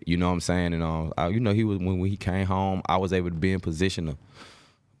know that, you know what I'm saying? And you know, he was when he came home, I was able to be in position to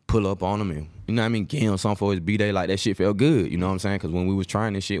pull up on him and, you know what I mean, give him something for his B-Day. Like, that shit felt good, you know what I'm saying? Because when we was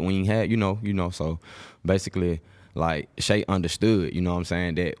trying this shit, we ain't had, you know, so basically, like, Shay understood, you know what I'm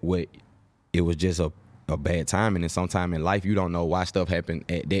saying, that it was just a bad timing, and sometime in life you don't know why stuff happened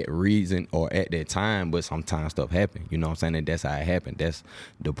at that reason or at that time, but sometimes stuff happened, you know what I'm saying? And that's how it happened. That's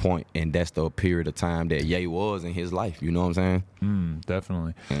the point, and that's the period of time that Ye was in his life, you know what I'm saying?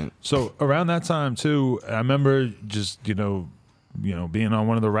 Definitely. So around that time too, I remember just, you know, being on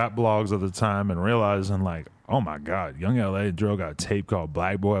one of the rap blogs at the time and realizing, like, oh my God, Young LA Dro got a tape called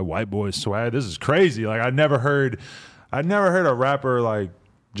Black Boy, White Boy Swag. This is crazy. Like, I never heard a rapper like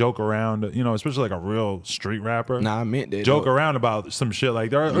joke around, especially like a real street rapper. Nah, I meant that. Joke around about some shit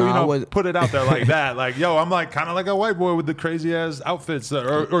like that, or put it out there like that. Like, yo, I'm like kind of like a white boy with the crazy ass outfits.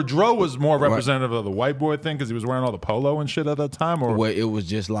 Or Dro was more representative of the white boy thing because he was wearing all the polo and shit at that time. Or well, it was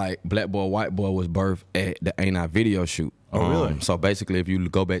just like Black Boy, White Boy was birthed at the Ain't I video shoot. Oh, really? So basically, if you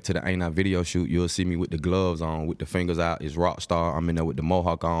go back to the Ain't I video shoot, you'll see me with the gloves on, with the fingers out. It's Rockstar. I'm in there with the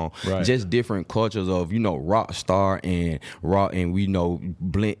mohawk on. Right. Just different cultures of, Rockstar and rock, and we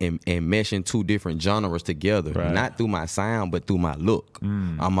blend and meshing two different genres together. Right. Not through my sound, but through my look.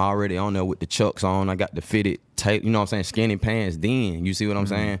 I'm already on there with the chucks on. I got the fitted tape, skinny pants then. You see what I'm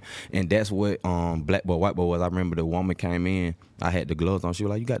saying? And that's what Black Boy, White Boy was. I remember the woman came in. I had the gloves on. She was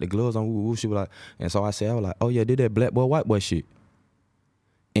like, "You got the gloves on?" Woo, woo. She was like, and so I was like, "Oh yeah, did that Black Boy, White Boy shit."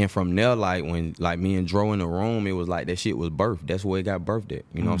 And from there, like when me and Dro in the room, it was like that shit was birthed. That's where it got birthed at.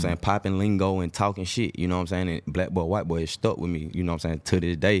 You know what I'm saying? Popping lingo and talking shit. You know what I'm saying? And Black Boy, White Boy is stuck with me. You know what I'm saying? To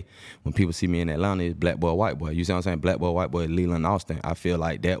this day, when people see me in Atlanta, it's Black Boy, White Boy. You see what I'm saying? Black Boy, White Boy, Leland Austin. I feel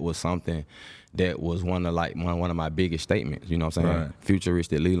like that was something that was one of my biggest statements. You know what I'm saying? Right.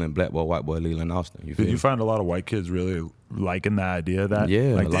 Futuristic Leland, Black Boy, White Boy, Leland Austin. You feel Did you me? find a lot of white kids really liking the idea of that?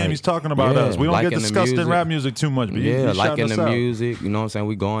 Yeah, like damn, he's talking about us. We don't get discussed in rap music too much, but he's liking shouting the us out. music. You know what I'm saying?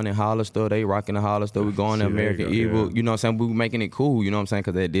 We going in Hollister, they rocking the Hollister. We going to See, there you American go, Eagle. yeah. You know what I'm saying? We were making it cool. You know what I'm saying?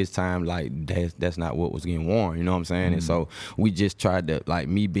 Because at this time, like that's not what was getting worn. You know what I'm saying? And so we just tried to, like,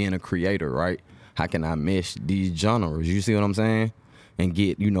 me being a creator, right? How can I mesh these genres? You see what I'm saying? And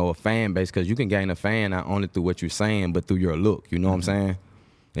get, a fan base, because you can gain a fan not only through what you're saying, but through your look. You know what I'm saying?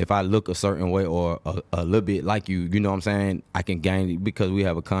 If I look a certain way or a little bit like you know what I'm saying, I can gain it because we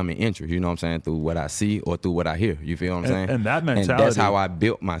have a common interest, you know what I'm saying, through what I see or through what I hear. You feel what I'm saying? And that mentality. And that's how I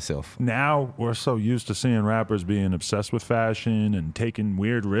built myself. Now we're so used to seeing rappers being obsessed with fashion and taking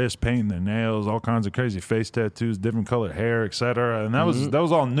weird risks, painting their nails, all kinds of crazy face tattoos, different colored hair, etc. And that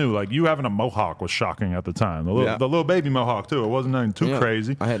was all new. Like you having a mohawk was shocking at the time. The little baby mohawk too. It wasn't nothing too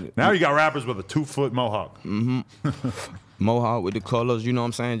crazy. Now you got rappers with a 2-foot mohawk. Mohawk with the colors, you know what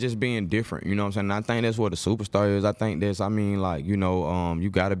I'm saying, just being different, you know what I'm saying. And I think that's what a superstar is. I think you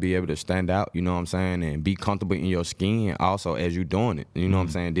got to be able to stand out, you know what I'm saying, and be comfortable in your skin also as you doing it, you know what I'm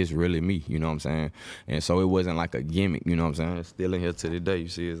saying. This really me, you know what I'm saying. And so it wasn't like a gimmick, you know what I'm saying. It's still in here to this day. You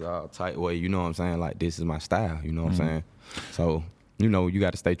see it's all tight way, you know what I'm saying, like this is my style, you know what I'm saying. So, you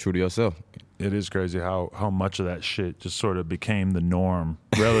got to stay true to yourself. It is crazy how much of that shit just sort of became the norm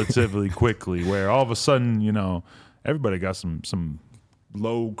relatively quickly, where all of a sudden, everybody got some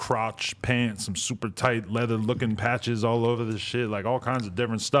low crotch pants, some super tight leather looking patches all over the shit, like all kinds of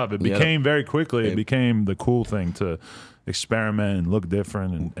different stuff. It became very quickly, it became the cool thing to experiment and look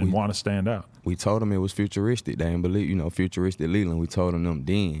different and want to stand out. We told them it was futuristic. They didn't believe, futuristic Leland. We told them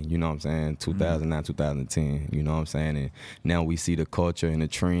then, you know what I'm saying, 2009, 2010, you know what I'm saying? And now we see the culture and the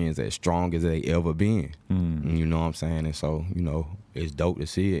trends as strong as they ever been, you know what I'm saying? And so, it's dope to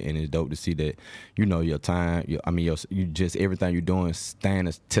see it, and it's dope to see that, your time, just everything you're doing stand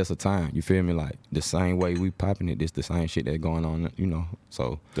a test of time. You feel me? Like the same way we popping it, it's the same shit that's going on,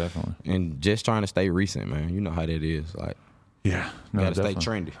 so. Definitely. And just trying to stay recent, man. You know how that is, like. Yeah, no, gotta definitely.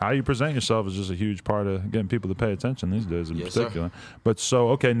 stay trendy. How you present yourself is just a huge part of getting people to pay attention these days, in Yes, particular. sir. But so,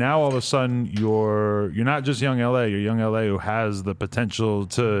 okay, now all of a sudden you're not just Young LA. You're Young LA who has the potential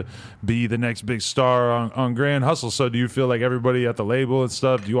to be the next big star on Grand Hustle. So, do you feel like everybody at the label and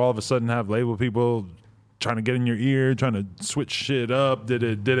stuff? Do you all of a sudden have label people trying to get in your ear, trying to switch shit up? Did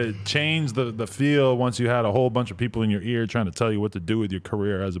it change the feel once you had a whole bunch of people in your ear trying to tell you what to do with your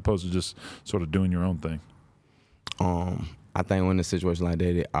career, as opposed to just sort of doing your own thing? I think when the situation like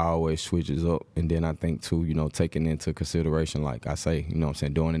that, it always switches up. And then I think, too, taking into consideration, like I say, you know what I'm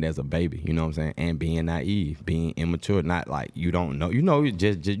saying, doing it as a baby, you know what I'm saying, and being naive, being immature, not like you don't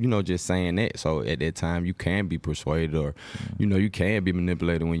know, just saying that. So at that time, you can be persuaded or, you can be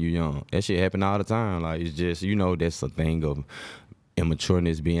manipulated when you're young. That shit happen all the time. Like, it's just, that's a thing of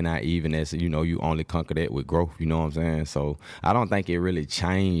immatureness, being naive, and that's, you only conquer that with growth, you know what I'm saying? So I don't think it really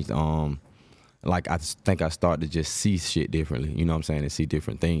changed, like I think I started to just see shit differently, you know what I'm saying, and see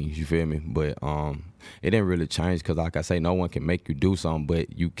different things, you feel me? But it didn't really change because, like I say, no one can make you do something,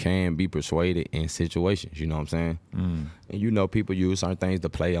 but you can be persuaded in situations, you know what I'm saying? And people use certain things to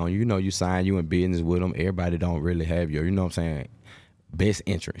play on. You sign, you in business with them, everybody don't really have your, you know what I'm saying, best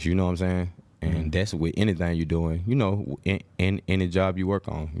interest, you know what I'm saying? And that's with anything you're doing, in any job you work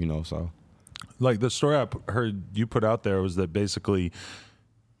on, so. Like the story I heard you put out there was that basically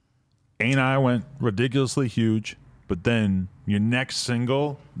Ain't I went ridiculously huge, but then, your next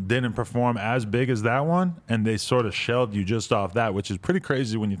single didn't perform as big as that one, and they sort of shelled you just off that, which is pretty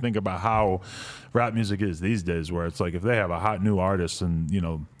crazy when you think about how rap music is these days, where it's like if they have a hot new artist and, you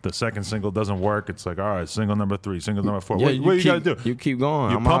know, the second single doesn't work, it's like, all right, single number 3, single number 4. Yeah, what you got to do? You keep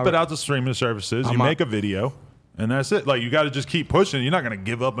going. You pump it out to streaming services, you make a video, and that's it. Like, you got to just keep pushing. You're not going to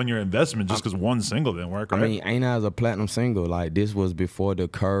give up on your investment just because one single didn't work, right? I mean, Ain't I as a platinum single, like, this was before the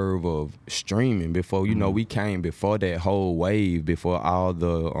curve of streaming, before, you know, we came before that whole wave, before all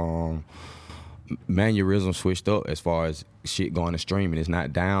the mannerisms switched up as far as shit going to streaming. It's not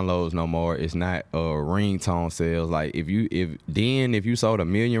downloads no more. It's not ringtone sales. Like, if you sold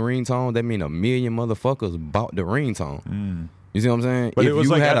 1 million ringtones, that mean 1 million motherfuckers bought the ringtone. You see what I'm saying? But if it was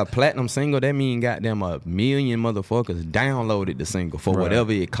you like had a platinum single, that mean goddamn 1 million motherfuckers downloaded the single for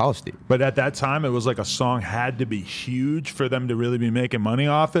whatever it costed. But at that time, it was like a song had to be huge for them to really be making money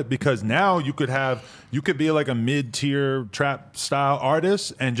off it, because now you could be like a mid-tier trap style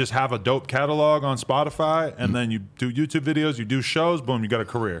artist and just have a dope catalog on Spotify, and then you do YouTube videos, you do shows, boom, you got a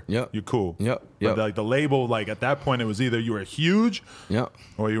career. Yep. You're cool. Yep. But like the label, like at that point, it was either you were huge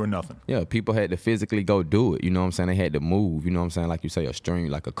or you were nothing. Yeah, people had to physically go do it. You know what I'm saying? They had to move. You know what I'm saying? Like you say, a stream,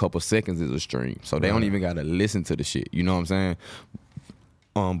 like a couple seconds is a stream. So they don't even got to listen to the shit. You know what I'm saying?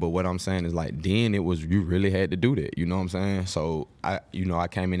 But what I'm saying is, like, then it was, you really had to do that. You know what I'm saying? So I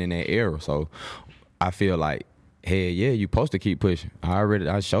came in that era. So I feel like, hey, yeah, you supposed to keep pushing.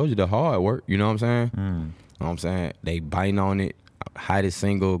 I showed you the hard work. You know what I'm saying? You know what I'm saying? They biting on it. Hottest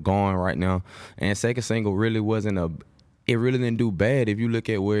single going right now. And second single really it really didn't do bad if you look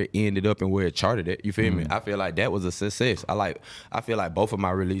at where it ended up and where it charted at. You feel me? I feel like that was a success. I feel like both of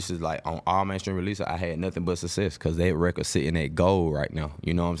my releases, like on all mainstream releases, I had nothing but success because that record sitting at gold right now.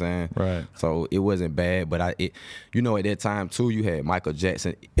 You know what I'm saying? Right. So it wasn't bad, but at that time too, you had Michael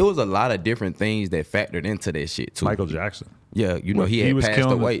Jackson. It was a lot of different things that factored into that shit too. Michael Jackson. Yeah, he had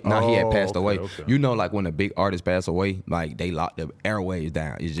passed away. He had passed away. Okay. You know, like when a big artist pass away, like they lock the airwaves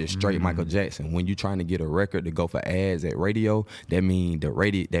down. It's just straight Michael Jackson. When you trying to get a record to go for ads at radio, that means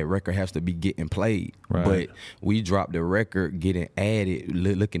that record has to be getting played. Right. But we dropped the record getting added,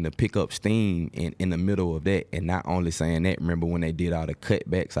 looking to pick up steam in the middle of that. And not only saying that, remember when they did all the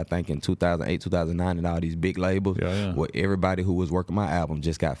cutbacks, I think in 2008, 2009, and all these big labels, where everybody who was working my album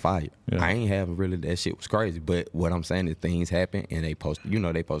just got fired. Yeah. I ain't having really, that shit was crazy. But what I'm saying is things happen and they supposed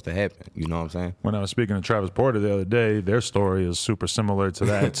to happen. You know what I'm saying? When I was speaking to Travis Porter the other day, their story is super similar to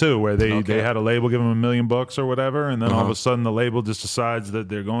that too, where they had a label give them $1 million or whatever, and then all of a sudden the label just decides that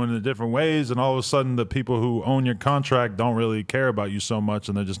they're going in different ways, and all of a sudden the people who own your contract don't really care about you so much,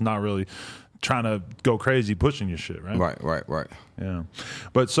 and they're just not really trying to go crazy pushing your shit, right? Right. Yeah.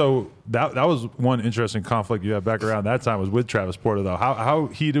 But so that was one interesting conflict you had back around that time was with Travis Porter, though. How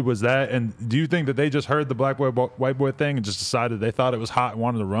heated was that? And do you think that they just heard the black boy, white boy thing and just decided they thought it was hot and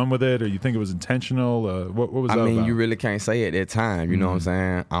wanted to run with it? Or you think it was intentional? What was that about? You really can't say at that time. You know what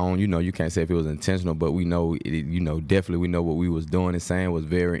I'm saying? You can't say if it was intentional, but we know, definitely we know what we was doing and saying was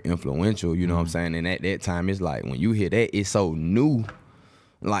very influential. You know what I'm saying? And at that time, it's like when you hear that, it's so new.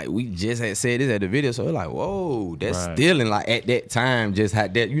 Like, we just had said this at the video, so it's like, whoa, that's stealing. Like, at that time, just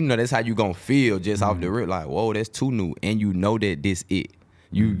had that, that's how you gonna feel just off the rip. Like, whoa, that's too new. And you know that this it.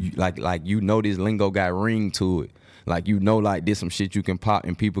 You like this lingo got ring to it. Like, like this some shit you can pop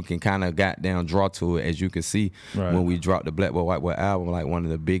and people can kind of goddamn draw to it, as you can see when we dropped the Black Boy White Boy album, like one of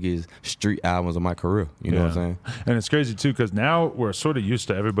the biggest street albums of my career. You know what I'm saying? And it's crazy too, because now we're sort of used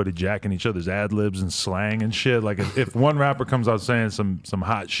to everybody jacking each other's ad libs and slang and shit. Like, if one rapper comes out saying some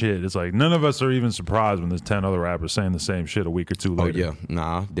hot shit, it's like none of us are even surprised when there's 10 other rappers saying the same shit a week or two later. Oh yeah,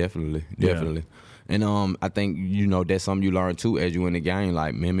 nah, definitely. And I think that's something you learn too as you in the game,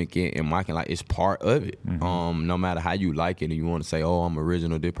 like mimicking and mocking. Like, it's part of it. No matter how you like it, and you want to say, "Oh, I'm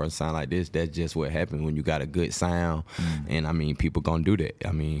original. This person sound like this." That's just what happens when you got a good sound. And I mean, people gonna do that.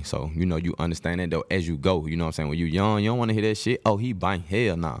 I mean, so you understand that though as you go. You know what I'm saying? When you young, you don't want to hear that shit. Oh, he buying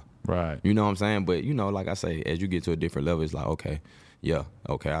hell nah. Right. You know what I'm saying? But like I say, as you get to a different level, it's like okay.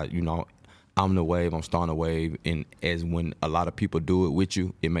 I'm the wave, I'm starting a wave, and as when a lot of people do it with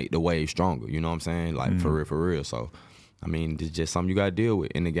you, it make the wave stronger, you know what I'm saying? Like, for real. So, I mean, it's just something you got to deal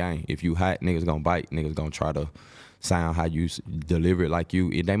with in the game. If you hot, niggas gonna bite, niggas gonna try to sound how you deliver it like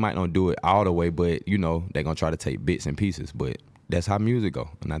you. They might not do it all the way, but, they gonna try to take bits and pieces, but that's how music go.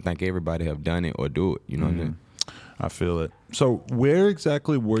 And I think everybody have done it or do it, you know what I mean? I feel it. So where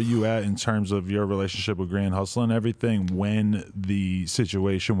exactly were you at in terms of your relationship with Grand Hustle and everything when the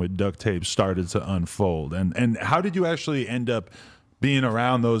situation with Duct Tape started to unfold? And how did you actually end up being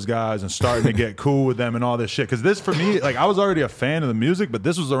around those guys and starting to get cool with them and all this shit? Because this, for me, like, I was already a fan of the music, but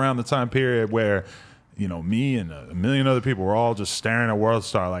this was around the time period where you know, me and a million other people were all just staring at World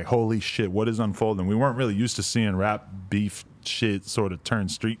Star like, holy shit, what is unfolding? We weren't really used to seeing rap beef shit sort of turn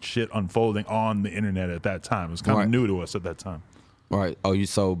street shit unfolding on the internet at that time. It was kind of new to us at that time. Right.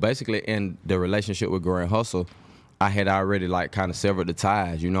 So basically in the relationship with Grand Hustle, I had already like kind of severed the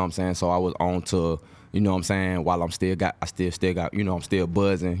ties, you know what I'm saying? So I was on to, you know what I'm saying, while I still got, you know, I'm still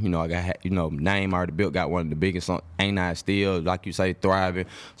buzzing. You know, I got, you know, name already built, got one of the biggest, ain't I still, like you say, thriving.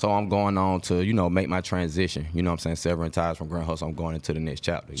 So I'm going on to, you know, make my transition. You know what I'm saying, severing ties from Grand Hustle. I'm going into the next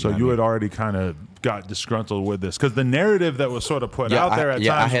chapter. So you had already kind of got disgruntled with this. Because the narrative that was sort of put out there at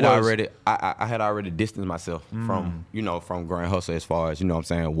times I had already distanced myself from, you know, from Grand Hustle as far as, you know what I'm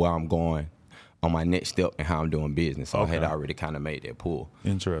saying, where I'm going on my next step and how I'm doing business. So I had already kind of made that pull.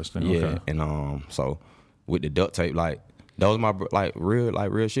 Interesting. Yeah, okay. And so with the duct tape, like that was my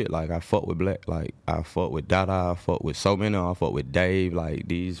real shit. Like I fuck with Black, like I fuck with Dada, I fuck with so many. I fuck with Dave, like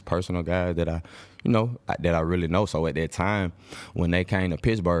these personal guys that I, you know, that I really know. So at that time, when they came to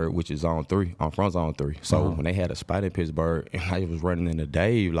Pittsburgh, which is Zone 3, I'm from Zone 3. So when they had a spot in Pittsburgh and I was running into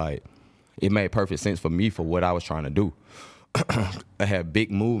Dave, like it made perfect sense for me for what I was trying to do. I had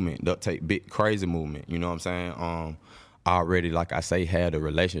big movement, duct tape, big crazy movement. You know what I'm saying? I already, like I say, had the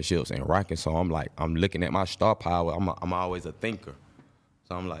relationships and rocking. So I'm like, I'm looking at my star power. I'm always a thinker.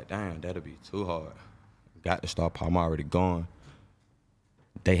 So I'm like, damn, that'll be too hard. Got the star power. I'm already gone.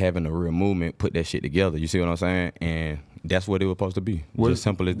 They having a real movement, put that shit together. You see what I'm saying? And that's what it was supposed to be. Just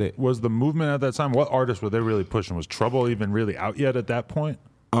simple as that. Was the movement at that time? What artists were they really pushing? Was Trouble even really out yet at that point?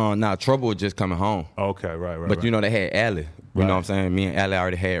 Nah, Trouble was just coming home. Okay, right. But you know, they had Allie. You know what I'm saying? Me and Allie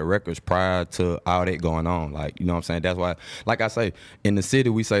already had records prior to all that going on. Like, you know what I'm saying? That's why, like I say, in the city,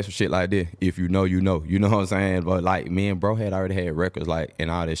 we say some shit like this. If you know, you know. You know what I'm saying? But, like, me and bro had already had records, like,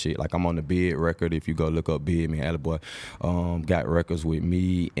 and all that shit. Like, I'm on the Bid record. If you go look up Bid, me and Allie Boy got records with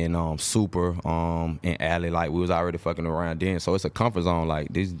me and Super and Allie. Like, we was already fucking around then. So it's a comfort zone. Like,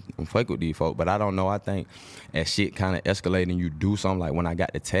 I'm fuck with these folk. But I don't know. I think as shit kind of escalating, you do something. Like, when I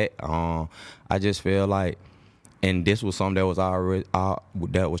got the tech, I just feel like, and this was something that was already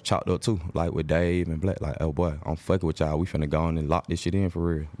that was chopped up too, like with Dave and Black. Like, oh boy, I'm fucking with y'all. We finna go on and lock this shit in for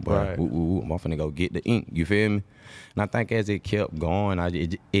real. Boy, right. I'm finna go get the ink. You feel me? And I think as it kept going,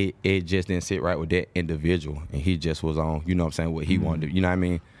 it just didn't sit right with that individual, and he just was on. You know what I'm saying? What he wanted to. You know what I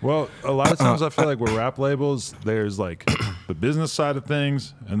mean? Well, a lot of times I feel like with rap labels, there's like the business side of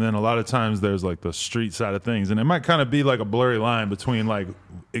things, and then a lot of times there's like the street side of things, and it might kind of be like a blurry line between like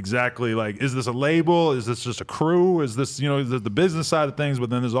exactly like, is this a label? Is this just a crew? Is this, you know, is this the business side of things? But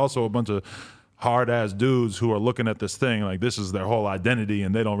then there's also a bunch of hard-ass dudes who are looking at this thing like this is their whole identity,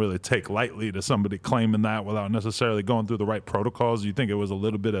 and they don't really take lightly to somebody claiming that without necessarily going through the right protocols. Do you think it was a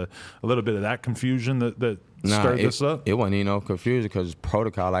little bit of that confusion that stirred this up? It wasn't even no confusion because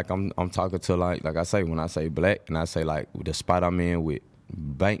protocol. Like I'm talking to like I say, when I say Black and I say like the spot I'm in with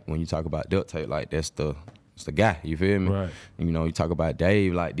Bank, when you talk about duct tape, like that's the guy, you feel me? Right. And, you know, you talk about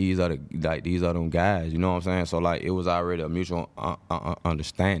Dave, like these are them guys, you know what I'm saying? So like it was already a mutual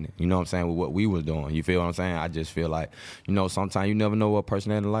understanding, you know what I'm saying, with what we was doing. You feel what I'm saying? I just feel like, you know, sometimes you never know what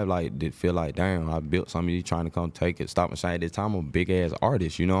person in life like did feel like, damn, I built something, you trying to come take it, stop and shine. At this time, I'm a big ass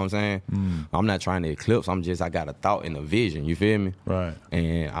artist, you know what I'm saying? I'm not trying to eclipse. I got a thought and a vision, you feel me? Right.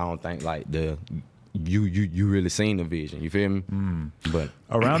 And I don't think like you really seen the vision, you feel me? But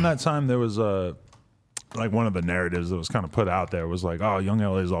around that time there was like one of the narratives that was kind of put out there was like, oh, Young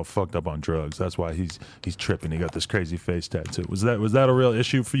LA is all fucked up on drugs. That's why he's tripping. He got this crazy face tattoo. Was that a real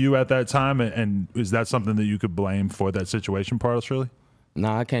issue for you at that time? And is that something that you could blame for that situation partially?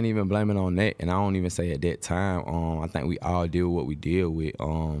 Nah, I can't even blame it on that. And I don't even say at that time. I think we all deal with what we deal with.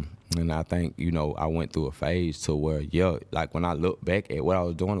 And I think, you know, I went through a phase to where, yeah, like when I look back at what I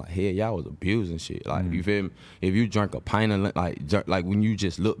was doing, like, hell, y'all was abusing shit. Like, you feel me? If you drink a pint of, like when you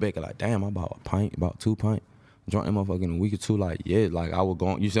just look back and like, damn, I bought a pint, about 2 pints. Drunk that motherfucker in a week or two, like, yeah, like I was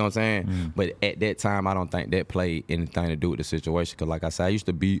going, you see what I'm saying? But at that time, I don't think that played anything to do with the situation. Cause like I said, I used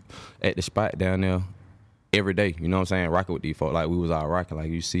to be at the spot down there every day, you know what I'm saying? Rocking with these folks. Like we was all rocking. Like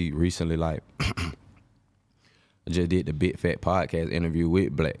you see recently, like, I just did the Big Fat Podcast interview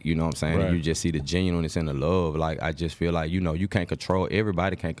with Black, you know what I'm saying? Right. And you just see the genuineness and the love. Like, I just feel like, you know, you can't control,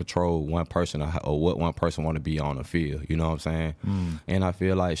 everybody can't control one person or what one person want to be on the field, you know what I'm saying? And I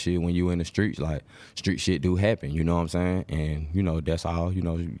feel like shit, when you in the streets, like, street shit do happen, you know what I'm saying? And, you know, that's all, you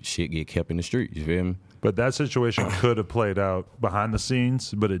know, shit get kept in the streets, you feel me? But that situation could have played out behind the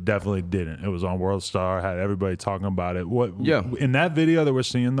scenes, but it definitely didn't. It was on World Star, had everybody talking about it. In that video that we're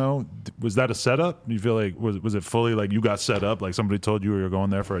seeing though, was that a setup? You feel like was it fully like you got set up, like somebody told you you were going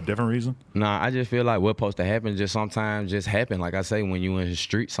there for a different reason? Nah, I just feel like what's supposed to happen just sometimes just happen. Like I say, when you in the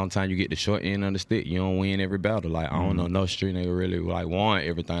street, sometimes you get the short end of the stick. You don't win every battle. Like I don't know no street nigga really like won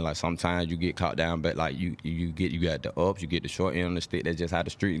everything. Like sometimes you get caught down, but like you got the ups, you get the short end of the stick. That's just how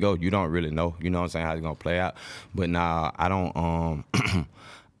the street go. You don't really know. You know what I'm saying? How it's gonna play out. But nah, I don't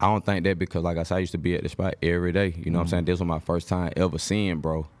I don't think that, because like I said, I used to be at the spot every day. You know what I'm saying? This was my first time ever seeing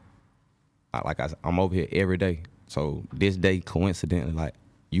bro. I'm over here every day. So this day, coincidentally, like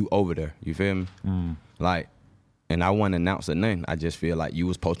you over there. You feel me? Like, and I wasn't announcing nothing. I just feel like you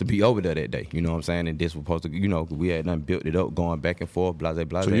was supposed to be over there that day. You know what I'm saying? And this was supposed to, you know, we had done built it up, going back and forth, blase,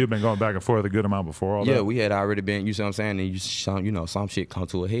 blase. So you've been going back and forth a good amount before all that? Yeah, we had already been, you see what I'm saying? And some shit come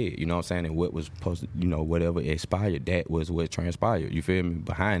to a head, you know what I'm saying? And what was supposed to, you know, whatever expired, that was what transpired, you feel me,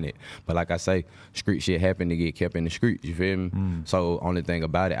 behind it. But like I say, street shit happened to get kept in the streets, you feel me? So only thing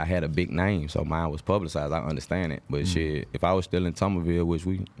about it, I had a big name, so mine was publicized, I understand it. But shit, if I was still in Tummaville, which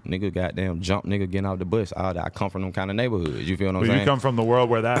we, nigga goddamn jump nigga getting out the bus, I come from them kind of neighborhoods. You feel what I'm saying? You come from the world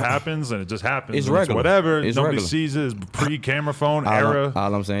where that happens and it just happens. It's regular. Whatever. It's Nobody regular. sees it. It's pre-camera phone era.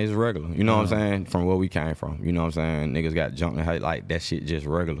 All I'm saying is regular. You know what I'm saying? From where we came from. You know what I'm saying? Niggas got jumped and like that shit just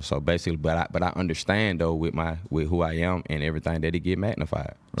regular. So basically, but I understand though with who I am and everything that it get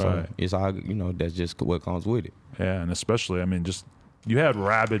magnified. So Right. it's all, you know, that's just what comes with it. Yeah, and especially, I mean, just you had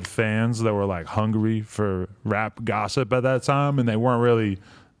rabid fans that were like hungry for rap gossip at that time, and they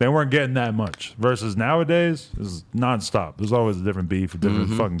weren't getting that much. Versus nowadays, it's nonstop. There's always a different beef, a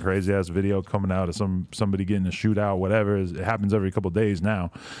different fucking crazy ass video coming out of somebody getting a shootout, whatever. It happens every couple of days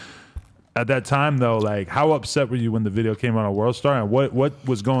now. At that time, though, like, how upset were you when the video came out on World Star, and what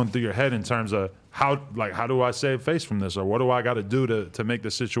was going through your head in terms of how do I save face from this, or what do I got to do to make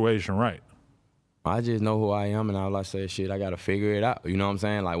the situation right? I just know who I am, and all I say is shit, I gotta figure it out. You know what I'm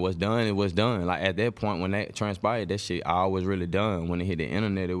saying? Like, what's done is what's done. Like, at that point, when that transpired, that shit, I was really done. When it hit the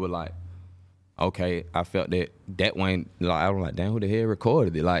internet, it was like, okay, I felt that went, like, I was like, damn, who the hell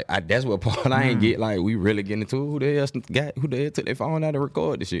recorded it? Like, that's what part I ain't get, like, we really getting into who the hell took their phone out to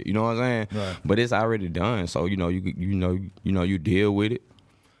record this shit. You know what I'm saying? Right. But it's already done, so, you know, you deal with it.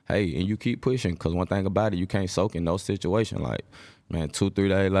 Hey, and you keep pushing, because one thing about it, you can't soak in those situations. Like, man, 2-3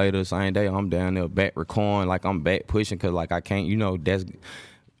 days later, same day, I'm down there back recording, like I'm back pushing, because like I can't, you know, this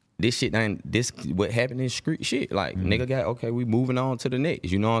shit ain't, what happened in street shit. Like, nigga got, okay, we moving on to the next,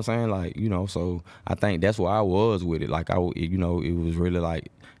 you know what I'm saying? Like, you know, so I think that's where I was with it. Like, you know, it was really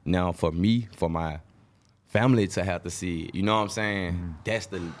like, now for me, for my family to have to see it, you know what I'm saying? That's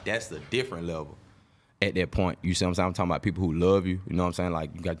the different level. At that point, you see what I'm saying? I'm talking about people who love you, you know what I'm saying? Like,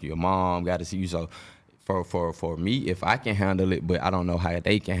 you got your mom, got to see you, so for me, if I can handle it, but I don't know how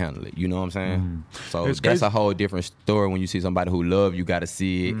they can handle it, you know what I'm saying? So It's that's crazy. a whole different story when you see somebody who love you, got to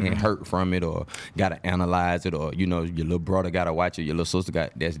see it and hurt from it, or got to analyze it, or, you know, your little brother got to watch it, your little sister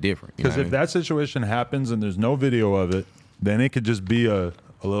that's different. Because if that situation happens and there's no video of it, then it could just be a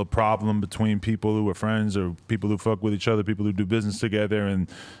little problem between people who are friends or people who fuck with each other, people who do business together, and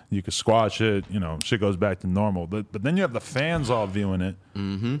you can squash it, you know, shit goes back to normal. But then you have the fans all viewing it,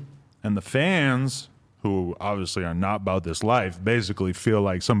 and the fans, who obviously are not about this life, basically feel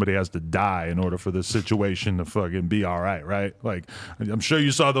like somebody has to die in order for this situation to fucking be all right, right? Like, I'm sure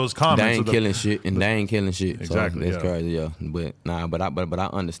you saw those comments. They ain't killing shit, and they ain't killing shit. Exactly, So that's yeah. crazy, yeah. But nah, but I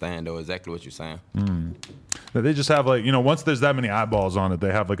understand though exactly what you're saying. They just have, like, you know, once there's that many eyeballs on it,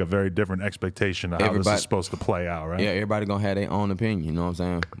 they have like a very different expectation of how this Everybody- is supposed to play out, right? Yeah, everybody gonna have their own opinion, you know what I'm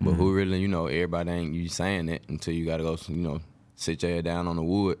saying? But who really, you know, everybody ain't you saying it until you gotta go, you know, sit your head down on the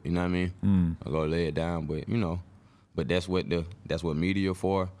wood, you know what I mean? Or go lay it down, but you know, but that's what media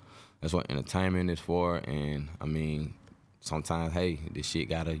for. That's what entertainment is for, and I mean, sometimes, hey, this shit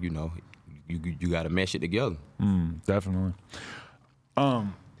gotta, you know, you gotta mesh it together. Definitely.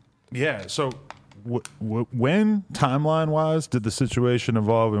 Yeah. So, when timeline-wise did the situation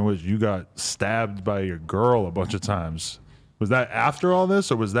evolve in which you got stabbed by your girl a bunch of times? Was that after all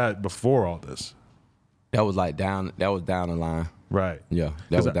this, or was that before all this? That was down the line. Right. Yeah,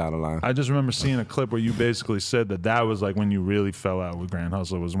 that was down the line. I just remember seeing a clip where you basically said that was like when you really fell out with Grand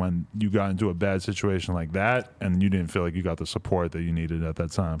Hustler, was when you got into a bad situation like that, and you didn't feel like you got the support that you needed at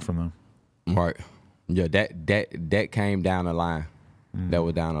that time from them. Right. Yeah, that came down the line. That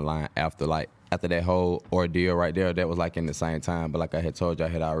was down the line after that whole ordeal right there. That was like in the same time. But like I had told you, I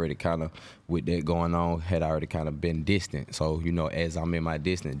had already kind of, with that going on, had already kind of been distant. So, you know, as I'm in my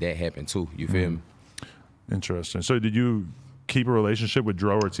distance, that happened too. You feel me? Interesting. So did you keep a relationship with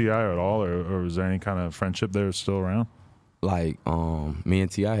Dro or T.I. at all, or is there any kind of friendship there still around? Like, me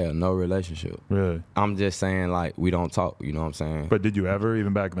and T.I. had no relationship. Really? I'm just saying, like, we don't talk, you know what I'm saying? But did you ever,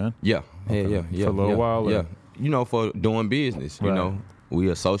 even back then? Yeah. Okay. Yeah. For a little while? Yeah. You know, for doing business, you know. We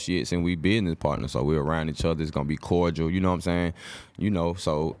associates and we business partners, so we're around each other. It's going to be cordial, you know what I'm saying? You know,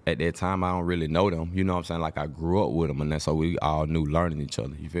 so at that time, I don't really know them, you know what I'm saying? Like, I grew up with them, and that's so we all knew learning each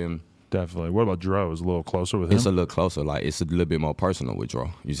other, you feel me? Definitely. What about Dro? Is it a little closer with him? It's a little closer. Like, it's a little bit more personal with Dro.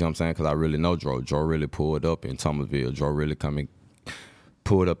 You see what I'm saying? Because I really know Dro. Dro really pulled up in Thomasville. Dro really come and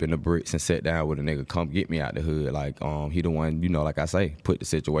pulled up in the bricks and sat down with a nigga, come get me out the hood. Like, he the one, you know, like I say, put the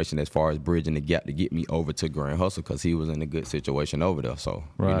situation as far as bridging the gap to get me over to Grand Hustle because he was in a good situation over there. So,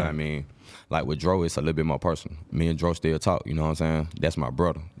 you know what I mean? Like with Dro, it's a little bit more personal. Me and Dro still talk, you know what I'm saying? That's my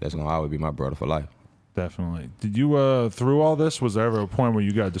brother. That's going to always be my brother for life. Definitely. Did you, through all this, was there ever a point where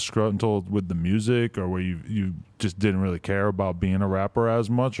you got disgruntled with the music, or where you just didn't really care about being a rapper as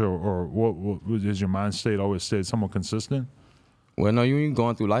much, or what is your mind state always stayed somewhat consistent? Well, no, you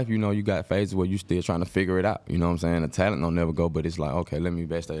going through life, you know, you got phases where you still trying to figure it out. You know what I'm saying? The talent don't never go, but it's like, okay, let me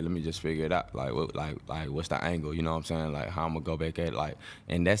just figure it out. Like, what's the angle? You know what I'm saying? Like, how I'm gonna go back at it? Like,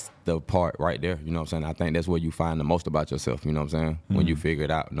 and that's the part right there. You know what I'm saying? I think that's where you find the most about yourself. You know what I'm saying? When you figure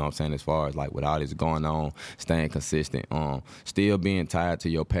it out. You know what I'm saying? As far as like with all this going on, staying consistent, still being tied to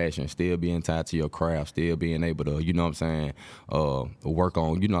your passion, still being tied to your craft, still being able to, you know what I'm saying, work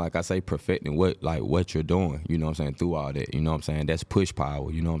on, you know, like I say, perfecting what you're doing. You know what I'm saying? Through all that. You know what I'm saying? That's push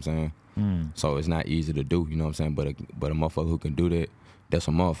power, you know what I'm saying? So it's not easy to do, you know what I'm saying? But a motherfucker who can do that, that's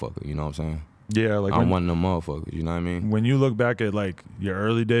a motherfucker, you know what I'm saying? Yeah, like I'm one of them motherfuckers, you know what I mean? When you look back at like your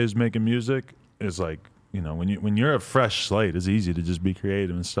early days making music, it's like, you know, when you're a fresh slate, it's easy to just be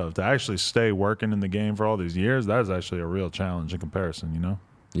creative and stuff. To actually stay working in the game for all these years, that is actually a real challenge in comparison, you know?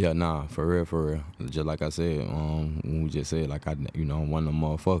 Yeah, nah, for real. Just like I said, when we just said, like, I'm one of them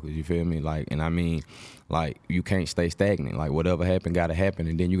motherfuckers, you feel me? Like, and I mean, like, you can't stay stagnant. Like, whatever happened, gotta happen,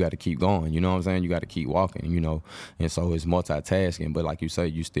 and then you gotta keep going, you know what I'm saying? You gotta keep walking, you know? And so it's multitasking, but like you say,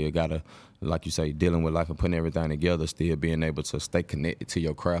 you still gotta, like you say, dealing with life and putting everything together, still being able to stay connected to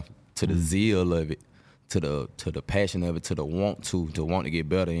your craft, to the zeal of it, to the passion of it, to the want to get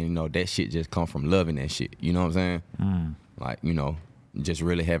better, and, you know, that shit just come from loving that shit, you know what I'm saying? Like, you know, just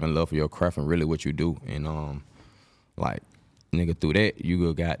really having love for your craft and really what you do. And, like, nigga, through that, you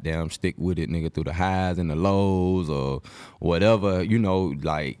go goddamn stick with it, nigga, through the highs and the lows or whatever, you know,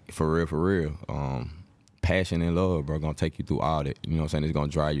 like, for real. Passion and love, bro, gonna take you through all that. You know what I'm saying? It's gonna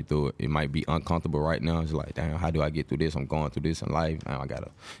drive you through it. It might be uncomfortable right now. It's like, damn, how do I get through this? I'm going through this in life. Now I gotta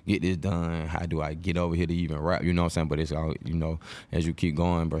get this done. How do I get over here to even rap? You know what I'm saying? But it's all, you know, as you keep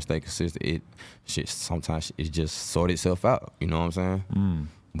going, bro, stay consistent. Sometimes it just sort itself out. You know what I'm saying?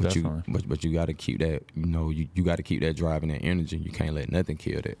 But you gotta keep that, you know, you gotta keep that drive and that energy. You can't let nothing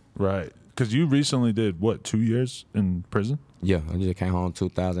kill that. Right. Because you recently did, what, 2 years in prison? Yeah, I just came home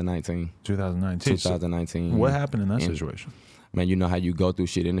 2019. 2019. What happened in that situation? Man, you know how you go through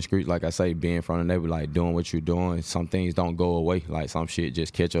shit in the streets, like I say, being from the neighborhood, like doing what you're doing. Some things don't go away. Like some shit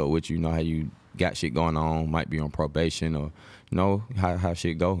just catch up with you. You know how you got shit going on, might be on probation, or you know how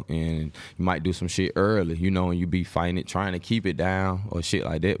shit go. And you might do some shit early, you know, and you be fighting it, trying to keep it down or shit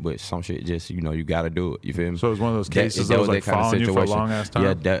like that. But some shit just, you know, you got to do it. You feel me? So it was one of those cases that was like following you for a long ass time?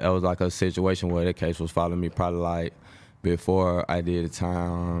 Yeah, that was like a situation where that case was following me probably like before I did the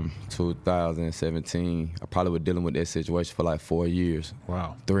time, 2017, I probably was dealing with that situation for like 4 years.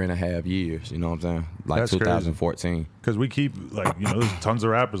 Wow. 3.5 years, you know what I'm saying? Like that's 2014. Because we keep, like, you know, there's tons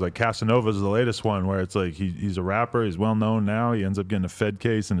of rappers. Like Casanova's the latest one where it's like he's a rapper, he's well known now. He ends up getting a Fed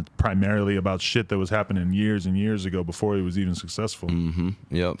case, and it's primarily about shit that was happening years and years ago before he was even successful.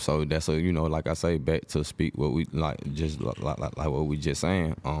 Yep. So that's a, you know, like I say, back to speak what we like, just like what we just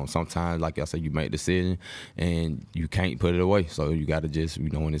saying. Sometimes, like I say, you make a decision and you can't put it away. So you got to just, you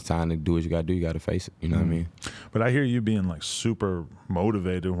know, when it's time to do what you got to do, you got to face it. You know what I mean? But I hear you being like super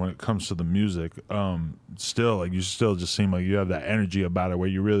motivated when it comes to the music. Still, like, you still just seem like you have that energy about it where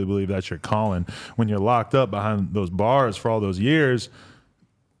you really believe that's your calling. When you're locked up behind those bars for all those years,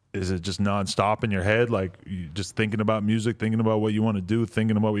 is it just nonstop in your head? Like, you just thinking about music, thinking about what you want to do,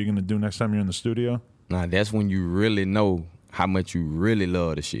 thinking about what you're going to do next time you're in the studio? Nah, that's when you really know how much you really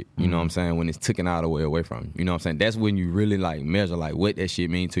love the shit. You know what I'm saying? When it's taken all the way away from you. You know what I'm saying? That's when you really like measure like what that shit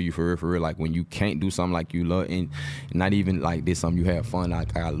mean to you for real. Like when you can't do something like you love, and not even like this something you have fun,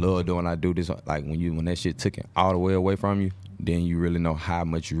 like I love doing, I do this, like when that shit taken all the way away from you, then you really know how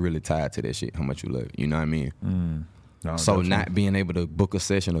much you really tied to that shit, how much you love it. You know what I mean? No, so definitely. not being able to book a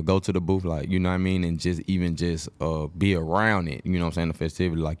session or go to the booth, like, you know what I mean, and just be around it, you know what I'm saying, the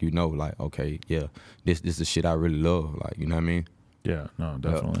festivity, like, you know, like, okay, yeah, this is the shit I really love, like, you know what I mean? Yeah, no,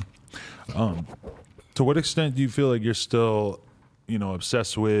 definitely. To what extent do you feel like you're still, you know,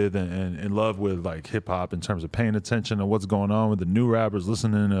 obsessed with and in love with like hip hop in terms of paying attention to what's going on with the new rappers,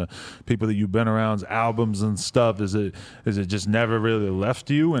 listening to people that you've been around's albums and stuff? Is it just never really left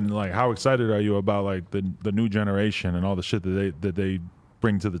you? And like, how excited are you about like the new generation and all the shit that they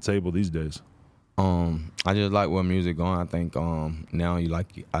bring to the table these days? I just like where music going. I think now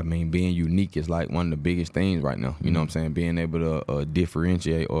being unique is like one of the biggest things right now. You know what I'm saying? Being able to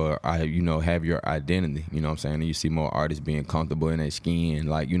differentiate or have your identity. You know what I'm saying? And you see more artists being comfortable in their skin,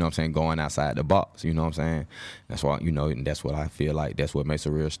 like, you know what I'm saying, going outside the box. You know what I'm saying? That's why, you know, and that's what I feel like. That's what makes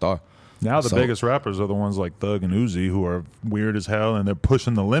a real star. Now the biggest rappers are the ones like Thug and Uzi, who are weird as hell, and they're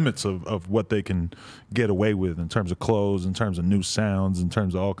pushing the limits of what they can get away with in terms of clothes, in terms of new sounds, in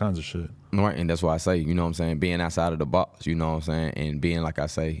terms of all kinds of shit. Right, and that's why I say, you know what I'm saying, being outside of the box, you know what I'm saying, and being, like I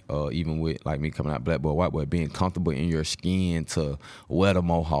say, even with like me coming out Black Boy, White Boy, being comfortable in your skin to wear the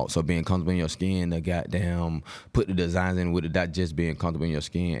mohawk, so being comfortable in your skin to goddamn put the designs in with it, that just being comfortable in your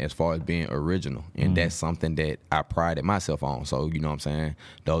skin as far as being original, and that's something that I prided myself on. So, you know what I'm saying,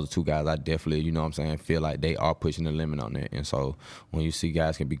 those are two guys I definitely, you know what I'm saying, feel like they are pushing the limit on that. And so when you see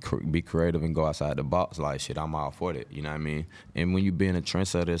guys can be creative and go outside the box, like, shit, I'm all for that, you know what I mean? And when you being a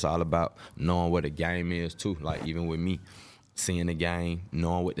trendsetter, it's all about knowing what the game is too. Like, even with me, seeing the game,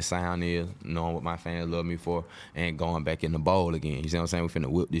 knowing what the sound is, knowing what my fans love me for, and going back in the bowl again. You see what I'm saying? We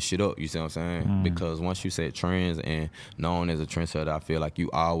finna whip this shit up. You see what I'm saying? Because once you set trends and known as a trendsetter, I feel like you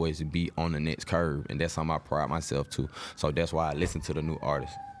always be on the next curve, and that's something I pride myself to. So that's why I listen to the new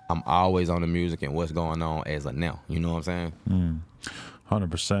artists. I'm always on the music and what's going on as of now. You know what I'm saying?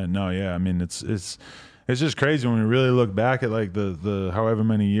 100%. No, yeah. I mean, it's just crazy when we really look back at like the however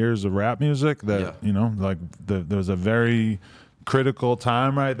many years of rap music that, you know, like there was a very critical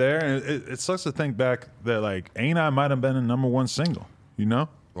time right there. And it sucks to think back that like Ain't I might have been a #1 single, you know?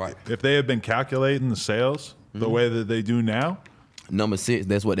 Right. If they had been calculating the sales the way that they do now. Number 6,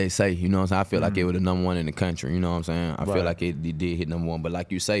 that's what they say. You know what I'm saying? I feel like it was the #1 in the country. You know what I'm saying? I feel like it did hit #1. But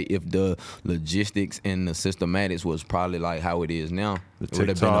like you say, if the logistics and the systematics was probably like how it is now, The it would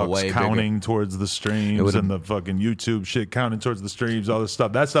have been a TikToks way counting bigger. towards the streams and the fucking YouTube shit counting towards the streams, all this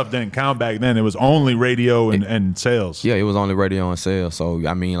stuff. That stuff didn't count back then. It was only radio and sales. Yeah, it was only radio and sales. So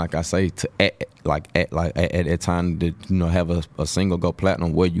I mean, like I say, at that time to, you know, have a single go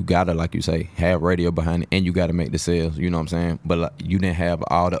platinum, where you gotta, like you say, have radio behind it and you gotta make the sales. You know what I'm saying? But like, you didn't have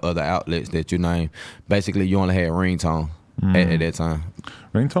all the other outlets that you name. Basically, you only had ringtone at that time.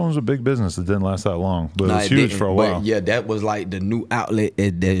 Ringtone was a big business. It didn't last that long, but it was huge for a while. But yeah, that was like the new outlet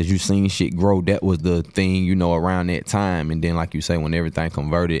as you seen shit grow. That was the thing, you know, around that time. And then, like you say, when everything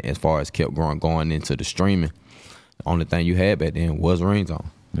converted as far as kept going into the streaming, the only thing you had back then was ringtone.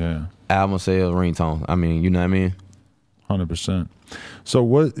 Yeah. Album sales, ringtone. I mean, you know what I mean? 100%. So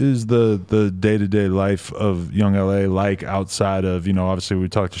what is the day-to-day life of Young LA like outside of, you know, obviously we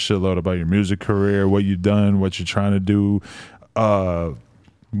talked a shitload about your music career, what you've done, what you're trying to do.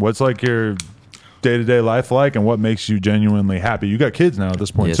 What's like your day-to-day life like, and what makes you genuinely happy? You got kids now at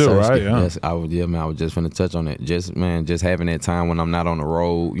this point too, right? Yeah. Yes, I was just finna touch on it. Just having that time when I'm not on the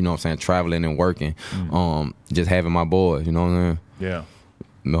road, you know what I'm saying, traveling and working. Just having my boys, you know what I'm saying? Yeah.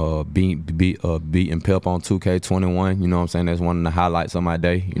 Beating Pep on 2K21, you know what I'm saying? That's one of the highlights of my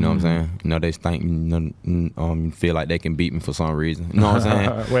day, you know what I'm saying? You know, they think, feel like they can beat me for some reason, you know what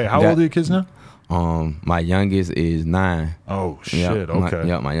I'm saying? Wait, how old are your kids now? My youngest is 9. Oh shit!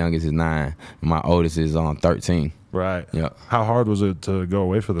 Okay. My youngest is 9. My oldest is 13. Right. Yeah. How hard was it to go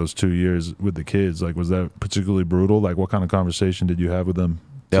away for those 2 years with the kids? Like, was that particularly brutal? Like, what kind of conversation did you have with them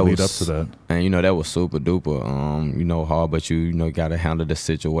to lead up to that? And you know, that was super duper, you know, hard, but you know, gotta handle the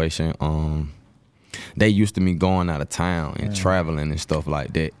situation. They used to me going out of town and traveling and stuff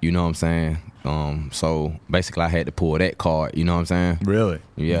like that, you know what I'm saying? So basically I had to pull that card, you know what I'm saying? Really?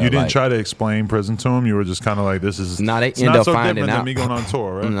 Yeah. You didn't try to explain prison to them? You were just kind of like, this is they it's end not up so finding different out. than me going on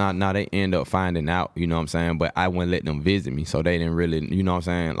tour, right? They end up finding out, you know what I'm saying? But I wouldn't let them visit me, so they didn't really, you know what I'm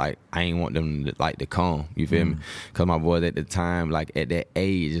saying? Like, I ain't want them to come, you feel me? Because my boys at the time, like at that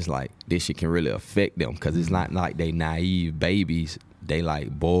age, it's like this shit can really affect them, because it's not like they naive babies. They like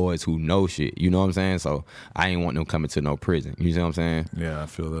boys who know shit, you know what I'm saying? So I ain't want them coming to no prison, you see what I'm saying? Yeah, I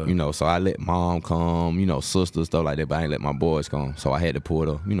feel that. You know, so I let mom come, you know, sisters, stuff like that, but I ain't let my boys come. So I had to pull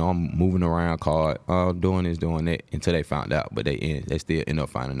the, you know, I'm moving around card, doing this, doing that, until they found out, but they still end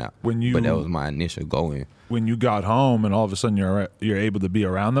up finding out. But that was my initial go in. when you got home and all of a sudden you're able to be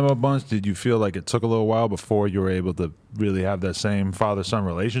around them a bunch, did you feel like it took a little while before you were able to really have that same father-son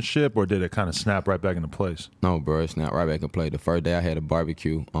relationship, or did it kind of snap right back into place? No, bro, it snapped right back into place. The first day I had a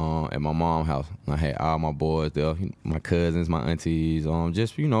barbecue at my mom's house. I had all my boys there, my cousins, my aunties,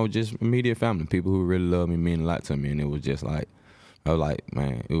 just immediate family, people who really love me, mean a lot to me, and it was just like, I was like,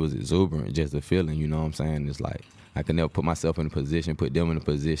 man, it was exuberant, just the feeling, you know what I'm saying? It's like, I could never put myself in a position, put them in a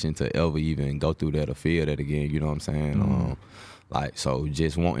position to ever even go through that or feel that again, you know what I'm saying? So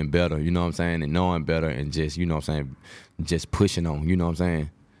just wanting better, you know what I'm saying, and knowing better and just, you know what I'm saying, just pushing on, you know what I'm saying?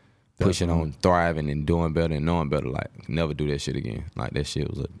 Definitely. Pushing on, thriving and doing better and knowing better, like, never do that shit again. Like, that shit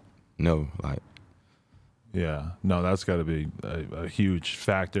was never, like. Yeah, no, that's got to be a huge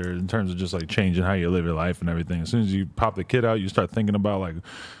factor in terms of just like changing how you live your life and everything. As soon as you pop the kid out, you start thinking about like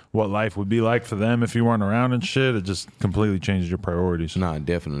what life would be like for them if you weren't around and shit. It just completely changes your priorities. Nah,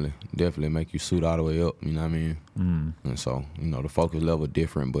 definitely make you suit all the way up. You know what I mean? And so, the focus level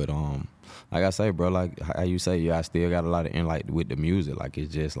different, but like I say, bro, like how you say, I still got a lot of like with the music. Like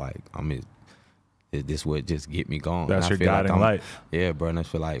it's just like this would just get me going. That's your guiding light. Yeah, bro. And I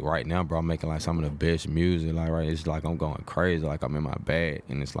feel like right now, bro, I'm making like some of the best music. Like it's like I'm going crazy. Like I'm in my bag,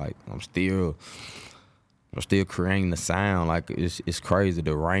 and it's like I'm still creating the sound. Like it's crazy.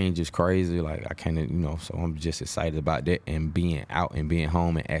 The range is crazy. Like I can't, So I'm just excited about that and being out and being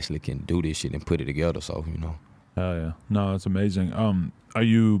home and actually can do this shit and put it together. So Hell yeah. No, that's amazing. Are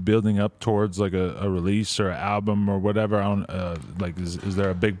you building up towards like a release or an album or whatever? Is there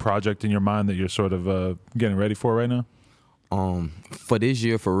a big project in your mind that you're sort of getting ready for right now? For this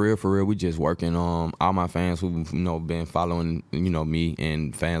year, for real, we just working. All my fans who've been following, me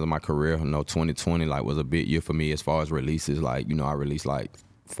and fans of my career. 2020 was a big year for me as far as releases. I released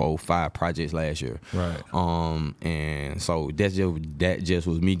 4-5 projects last year. Right. And so that just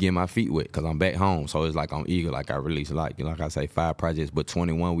was me getting my feet wet because I'm back home. So it's like I'm eager. Like I released like I say 5 projects, but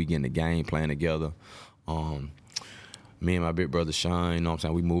 21 we getting the game plan together. Me and my big brother Sean, you know what I'm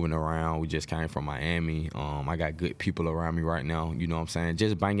saying, we moving around. We just came from Miami. I got good people around me right now, you know what I'm saying,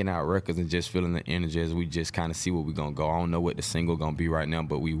 just banging out records and just feeling the energy as we just kind of see where we gonna go. I don't know what the single gonna be right now,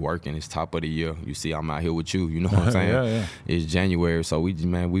 but we working. It's top of the year. You see I'm out here with you know what I'm saying? Yeah. It's January, so we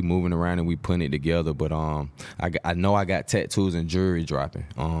moving around and we putting it together. But I know I got tattoos and jewelry dropping.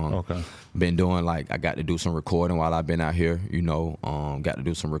 Okay. Been doing I got to do some recording while I've been out here, got to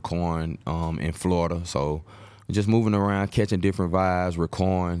do some recording in Florida. So just moving around, catching different vibes,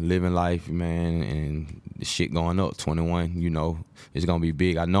 recording, living life, man, and the shit going up. 21, it's gonna be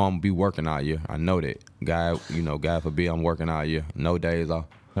big. I know I'm gonna be working all year. I know that. God forbid I'm working all year. No days off.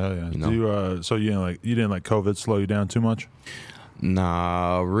 Hell yeah. So you didn't let COVID slow you down too much?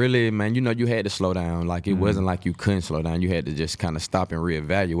 Nah, really, man. You had to slow down. It wasn't like you couldn't slow down. You had to just kind of stop and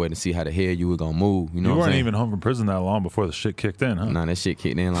reevaluate and see how the hell you were gonna move. You weren't even home from prison that long before the shit kicked in, huh? Nah, that shit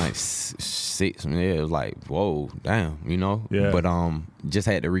kicked in 6. Yeah, it was like, whoa, damn, Yeah. But just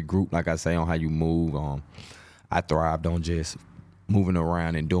had to regroup, like I say, on how you move. I thrived on just moving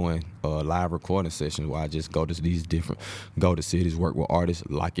around and doing live recording sessions where I just go to cities, work with artists,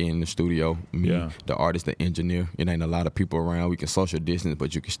 lock in the studio, the artist, the engineer. It ain't a lot of people around. We can social distance,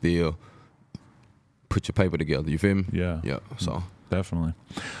 but you can still put your paper together. You feel me? Yeah. Yeah. So definitely.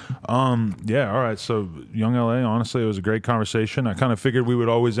 Yeah, all right. So Young LA, honestly, it was a great conversation. I kind of figured we would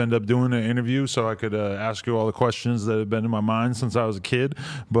always end up doing an interview so I could ask you all the questions that have been in my mind since I was a kid.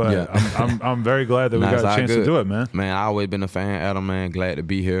 But yeah. I'm very glad that we got a chance to do it, man. Man, I always been a fan, Adam, man. Glad to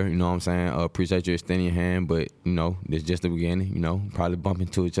be here. You know what I'm saying? Appreciate you extending your hand, but, this is just the beginning. Probably bump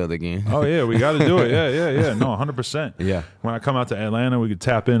into each other again. Oh, yeah, we got to do it. Yeah. No, 100%. Yeah. When I come out to Atlanta, we could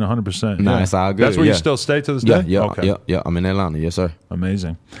tap in 100%. Nah, it's all good. That's where you still stay to this day? Yeah. Okay. Yeah. I'm in Atlanta. Yes, sir.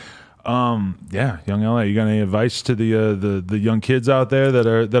 Amazing. Yeah, Young LA, you got any advice to the young kids out there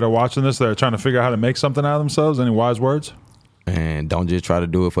that are watching this, that are trying to figure out how to make something out of themselves? Any wise words? And don't just try to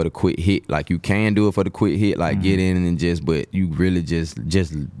do it for the quick hit. You can do it for the quick hit, get in and but you really just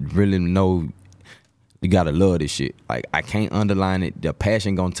really know you gotta love this shit. I can't underline it. The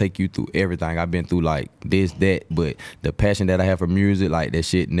passion gonna take you through everything. I've been through this, that, but the passion that I have for music, that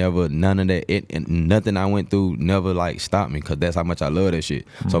shit never, none of that, nothing I went through never stopped me, because that's how much I love that shit.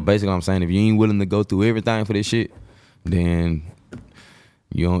 So basically I'm saying, if you ain't willing to go through everything for this shit, then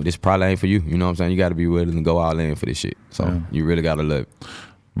this probably ain't for you. You know what I'm saying? You gotta be willing to go all in for this shit. So you really gotta love it.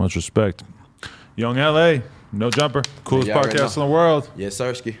 Much respect. Young LA, No Jumper, coolest podcast in the world. Yes,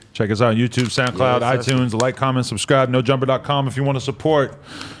 Sirski. Check us out on YouTube, SoundCloud, iTunes. Like, comment, subscribe. NoJumper.com if you want to support.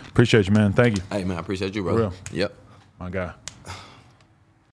 Appreciate you, man. Thank you. Hey, man, I appreciate you, brother. For real. Yep. My guy.